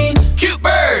I mean, cute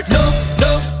bird. No,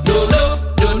 no, no, no,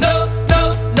 no, no,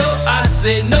 no, no. I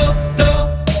say no, no.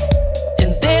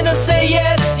 And then I say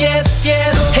yes, yes,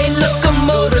 yes. Hey, look, a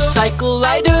motorcycle.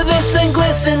 I do this and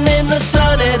glisten in the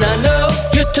sun. And I know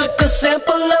you took a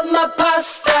sample of my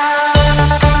pasta.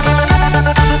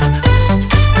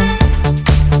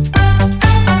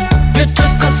 You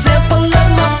took a sample of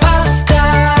my pasta.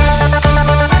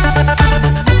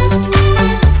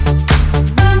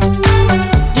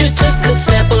 You took a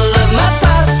sample of my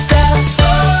pasta.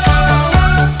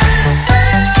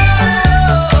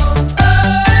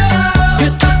 You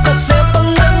took a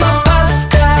sample of my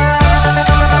pasta.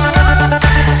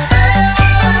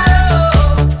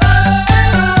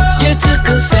 You took a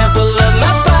sample of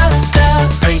my pasta.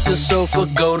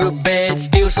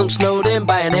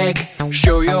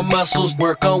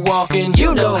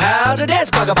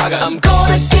 paga paga. I'm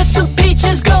gonna get some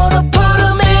peaches, gonna put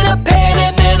them in a pan,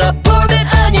 and then I pour the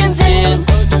onions in,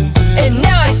 and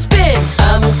now I spit.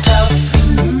 I'm tough,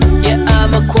 yeah,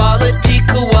 I'm a quality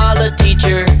koala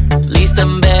teacher. At least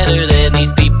I'm better than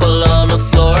these people on the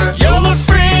floor. Y'all are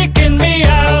freaking me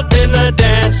out, and I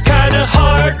dance kinda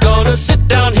hard. Gonna sit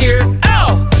down here,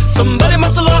 ow! Somebody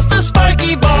must have lost a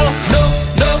spiky ball. No,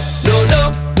 no, no, no,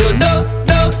 no, no,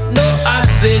 no, no. I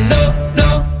say no, no,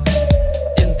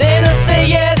 and then I say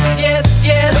yes, yes,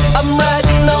 yes. I'm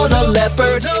riding on a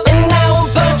leopard, and now I'm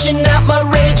punching out my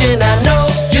rage, and I know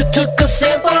you took a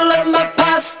sample of my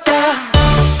pasta.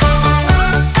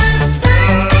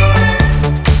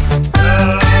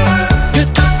 You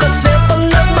took a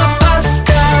sample of my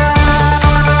pasta.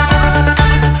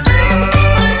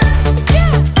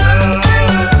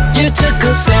 You took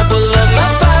a sample of my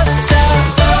pasta.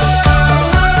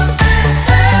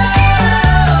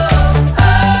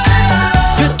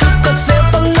 You took a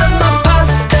sample of my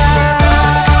pasta.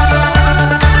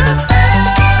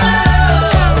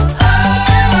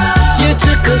 You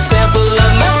took a sample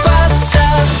of my pasta.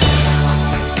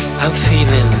 I'm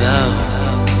feeling low.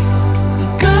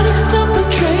 Gotta stop the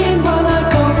train while I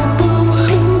go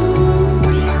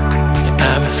boo-hoo.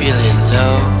 I'm feeling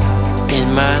low in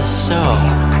my soul,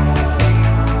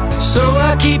 so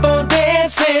I keep on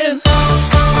dancing.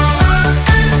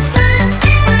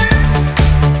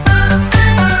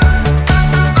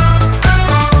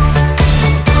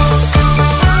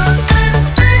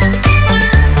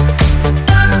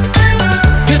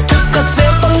 You took a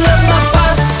sample of my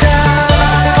pasta.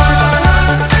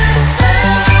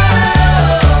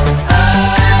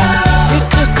 You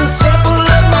took a sample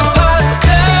of my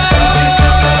pasta.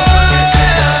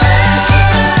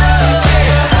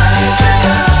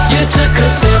 You took a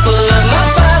sample of my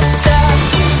pasta.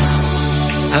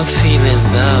 I'm feeling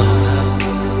low.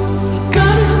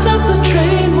 Gotta stop the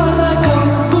train while I go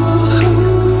boo-hoo.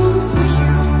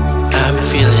 I'm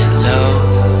feeling low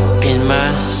in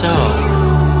my soul.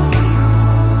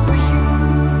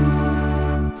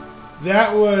 That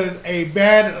was a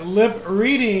bad lip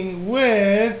reading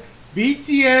with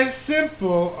BTS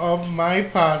Simple of My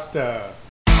Pasta.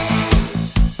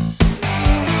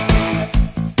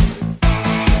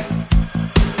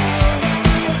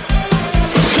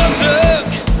 Tough luck,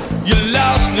 you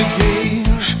lost the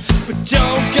game, but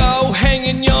don't go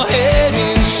hanging your head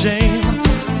in shame.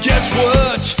 Guess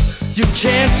what? You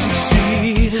can't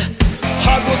succeed.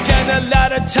 Hard work and a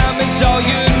lot of time is all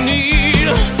you need.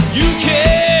 You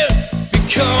can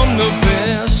become the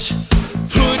best.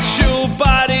 Put your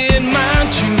body and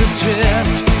mind to the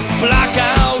test. Block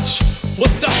out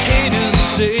what the haters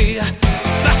say.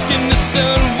 Bask in the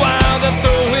sun while they're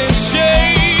throwing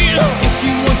shade. If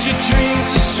you want your dreams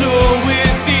to soar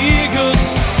with eagles,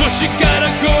 first you gotta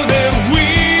grow their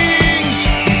wings.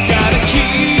 You gotta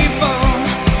keep on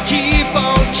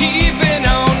keeping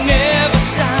on. Never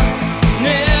stop,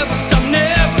 never stop,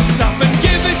 never stop. And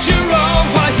give it your all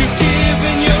while you're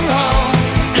giving your all.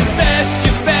 And best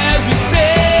your very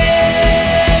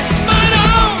best. Smile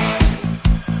on.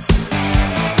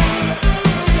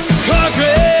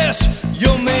 Progress,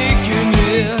 you're making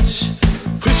it.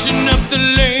 Pushing up the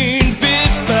lane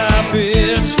bit by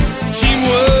bit.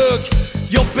 Teamwork,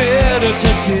 you're better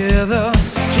together.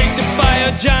 Take the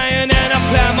fire giant and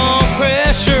apply more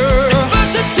pressure.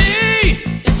 Adversity,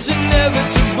 it's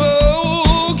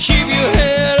inevitable. Keep your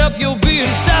head up, you'll be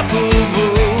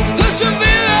unstoppable.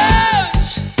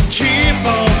 Perseverance, keep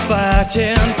on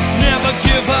fighting. Never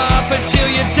give up until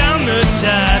you're down the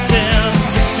titan.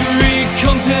 Victory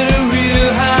comes at a real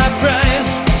high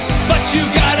price, but you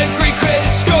got a great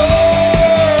credit score.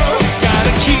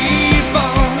 Gotta keep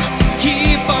on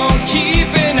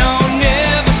keeping on.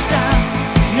 Never stop,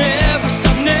 never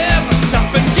stop, never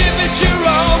stop. And give it your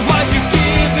all while you're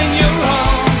giving your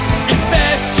all. And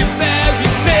best your very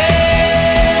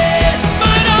best.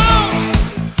 Smile on.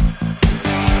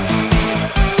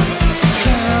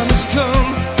 Time has come,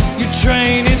 your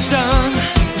training's done.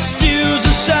 Your skills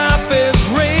are sharp as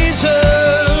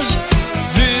razors.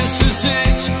 This is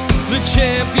it, the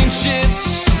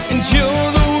championships, and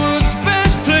you're the world's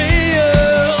best player.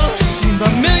 Seen by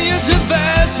millions of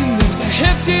eyes, and there's a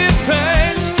hefty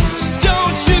prize. So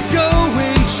don't you go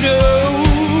and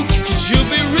joke, 'cause you'll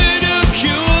be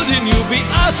ridiculed and you'll be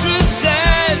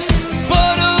ostracized.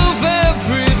 But of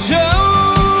every joke,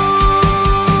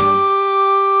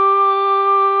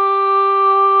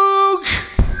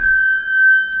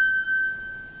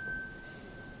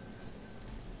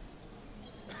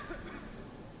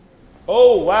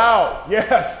 Oh, wow.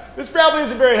 Yes. This probably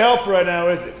isn't very helpful right now,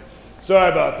 is it? Sorry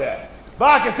about that.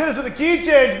 Bacchus, hit us with a key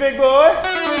change, big boy.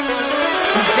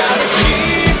 you gotta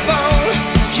keep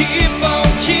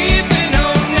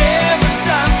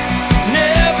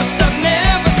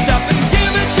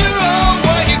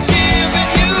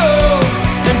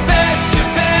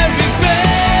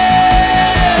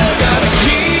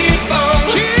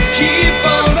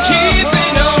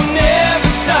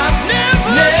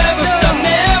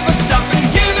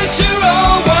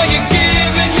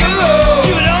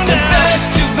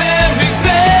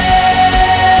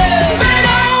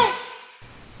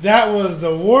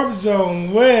Warp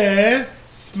Zone with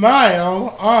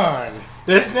Smile On.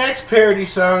 This next parody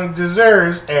song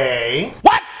deserves a...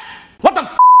 What? What the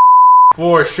f***?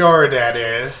 For sure, that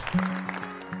is.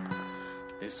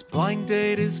 This blind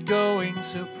date is going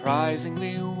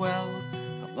surprisingly well.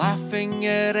 I'm laughing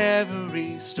at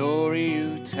every story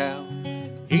you tell.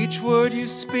 Each word you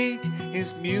speak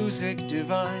is music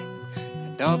divine.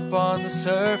 And up on the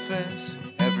surface,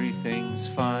 everything's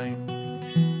fine.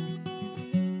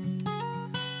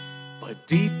 But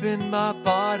deep in my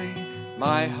body,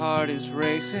 my heart is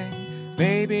racing.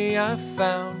 Maybe I've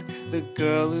found the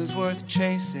girl who's worth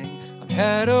chasing. I'm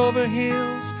head over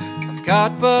heels, I've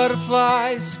got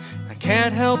butterflies. I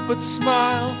can't help but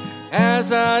smile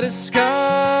as I disguise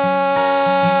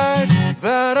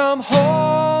that I'm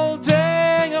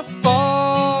holding a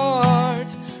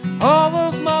fart. All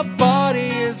of my body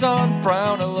is on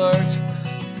brown alert.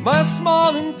 My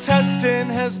small intestine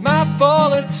has my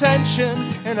full attention,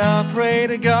 and I pray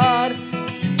to God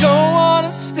you don't want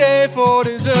to stay for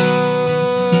dessert.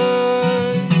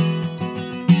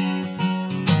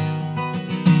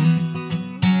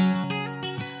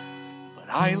 But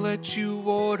I let you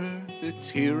order the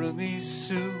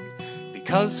tiramisu,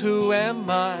 because who am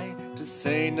I to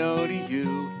say no to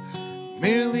you?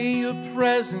 Merely your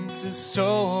presence is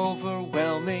so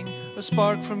overwhelming. A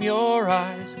spark from your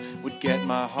eyes would get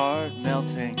my heart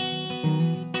melting.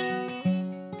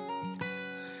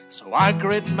 So I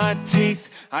grit my teeth,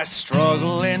 I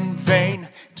struggle in vain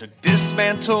to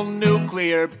dismantle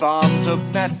nuclear bombs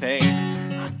of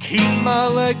methane. I keep my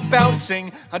leg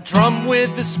bouncing, I drum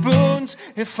with the spoons.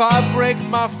 If I break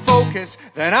my focus,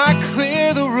 then I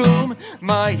clear the room.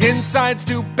 My insides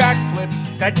do backflips,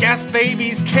 that gas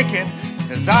baby's kicking,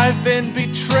 'cause I've been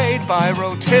betrayed by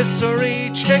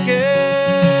rotisserie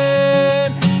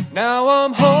chicken. Now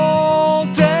I'm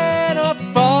holding a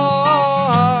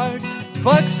fart,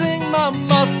 flexing my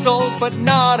muscles but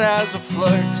not as a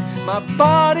flirt. My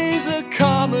body's a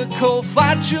comical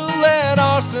flatulent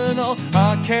arsenal.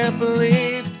 I can't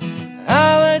believe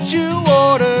I let you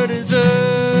order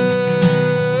dessert.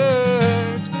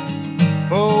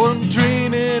 Oh, I'm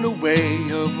dreaming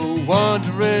away of a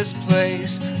wondrous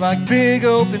place, like big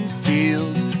open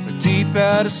fields or deep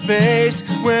outer space,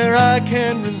 where I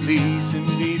can release and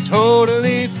be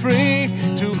totally free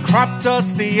to crop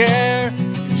dust the air,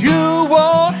 and you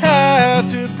won't have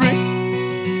to breathe.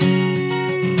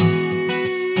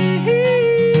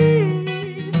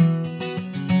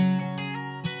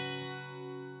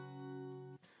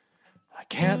 I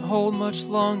can't hold much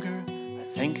longer, I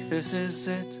think this is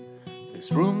it.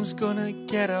 This room's gonna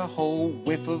get a whole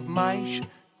whiff of my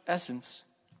essence.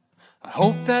 I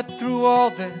hope that through all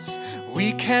this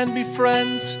we can be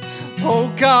friends.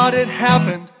 Oh God, it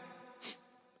happened,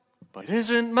 but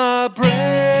isn't my brain?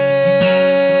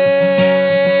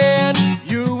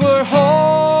 You were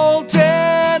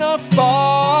holding a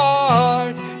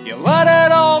fart, you let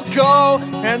it all go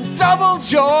and doubled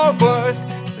your worth.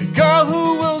 The girl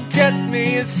who will get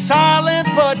me is silent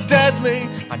but deadly.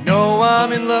 I know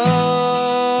I'm in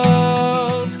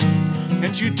love,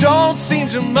 and you don't seem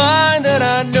to mind that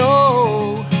I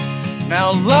know.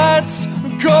 Now let's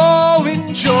go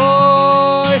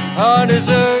enjoy our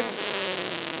dessert.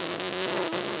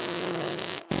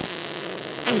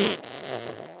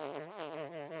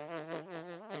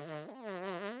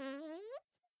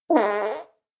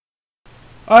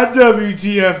 A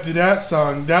WTF to that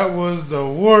song. That was the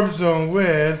Warp Zone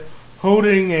with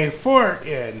Holding a Fork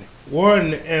In.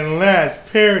 One and last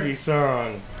parody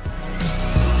song.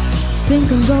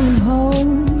 Think I'm going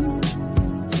home.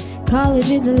 College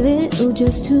is a little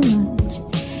just too much.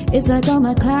 It's like all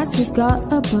my classes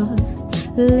got above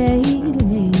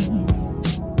lately.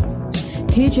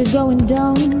 Teachers going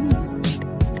dumb.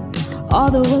 All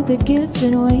the work they're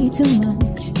giving way too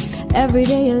much. Every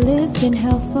day I live in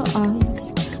hell for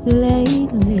us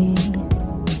lately.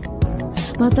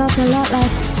 My thoughts a lot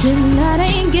like, tonight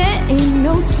I ain't getting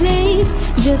no sleep.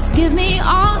 Just give me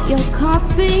all your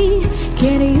coffee.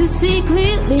 Can't you see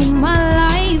clearly my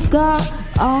life got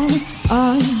on?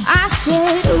 I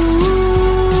said,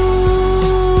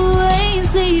 ooh, I ain't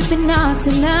sleeping out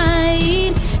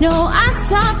tonight. No, I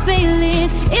start failing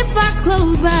if I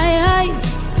close my eyes.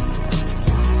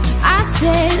 I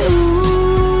said,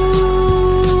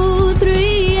 ooh,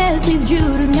 3 years is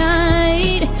due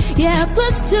tonight. Yeah,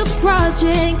 plus 2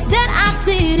 projects that I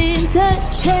didn't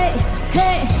touch. Hey,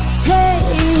 hey, hey.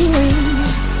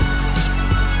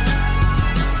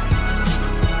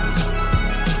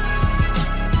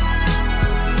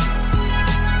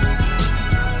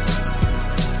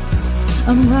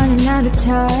 I'm running out of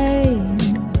time.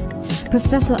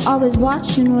 Professor always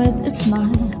watching with a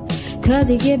smile. 'cause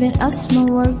he giving us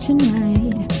more work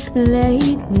tonight,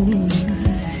 lately.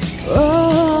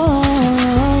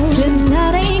 Oh,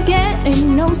 tonight I ain't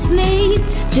getting no sleep.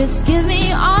 Just give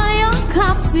me all your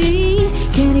coffee.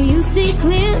 Can you see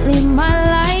clearly my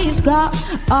life got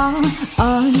on?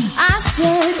 I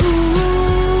said,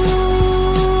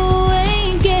 ooh,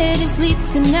 ain't getting sleep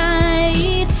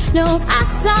tonight. No, I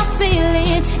start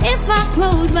feeling if I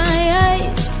close my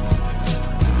eyes.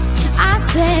 I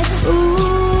said,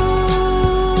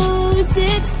 ooh,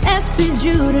 6 exes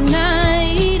due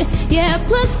tonight. Yeah,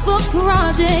 plus 4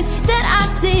 projects that I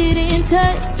didn't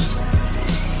touch.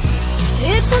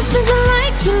 It's something I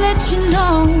like to let you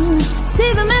know.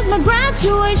 Save them as my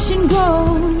graduation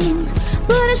goals.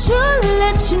 But I surely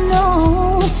let you know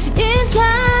in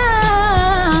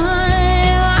time.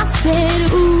 I said,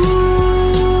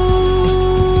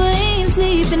 ooh, ain't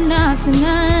sleeping not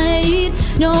tonight.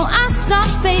 No, I start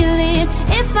failing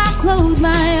if I close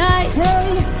my eyes. Hey,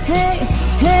 hey,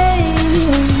 hey.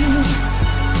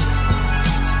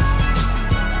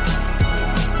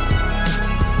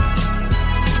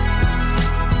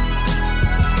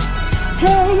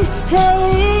 Hey,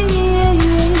 hey,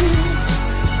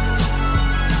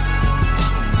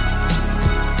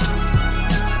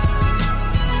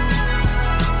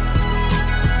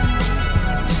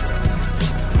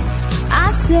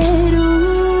 I said, ooh,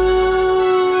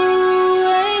 I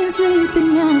ain't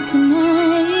sleeping out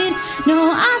tonight. No,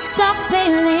 I stop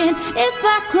failing if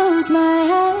I close my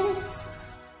eyes.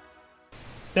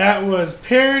 That was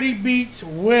Parody Beats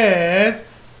with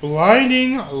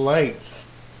Blinding Lights.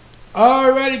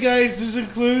 Alrighty guys, this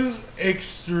includes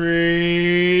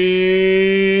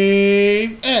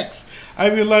ExtremeX.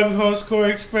 I'm your loving host, Core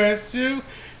Express 2.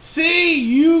 See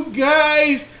you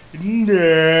guys next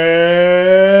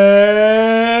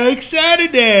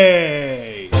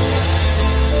Saturday.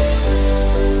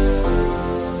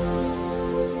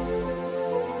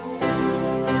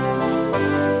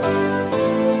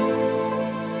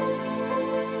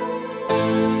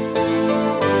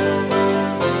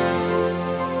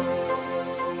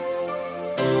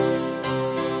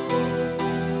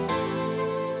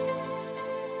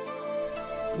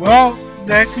 Well,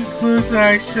 that concludes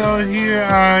our show here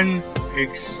on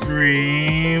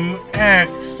ExtremeX.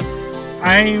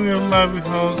 I am your loving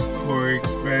host, Core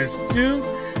Express 2.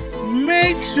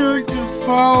 Make sure to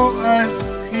follow us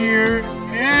here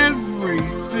every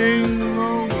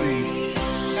single week.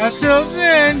 Until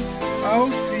then,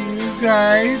 I'll see you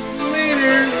guys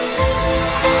later.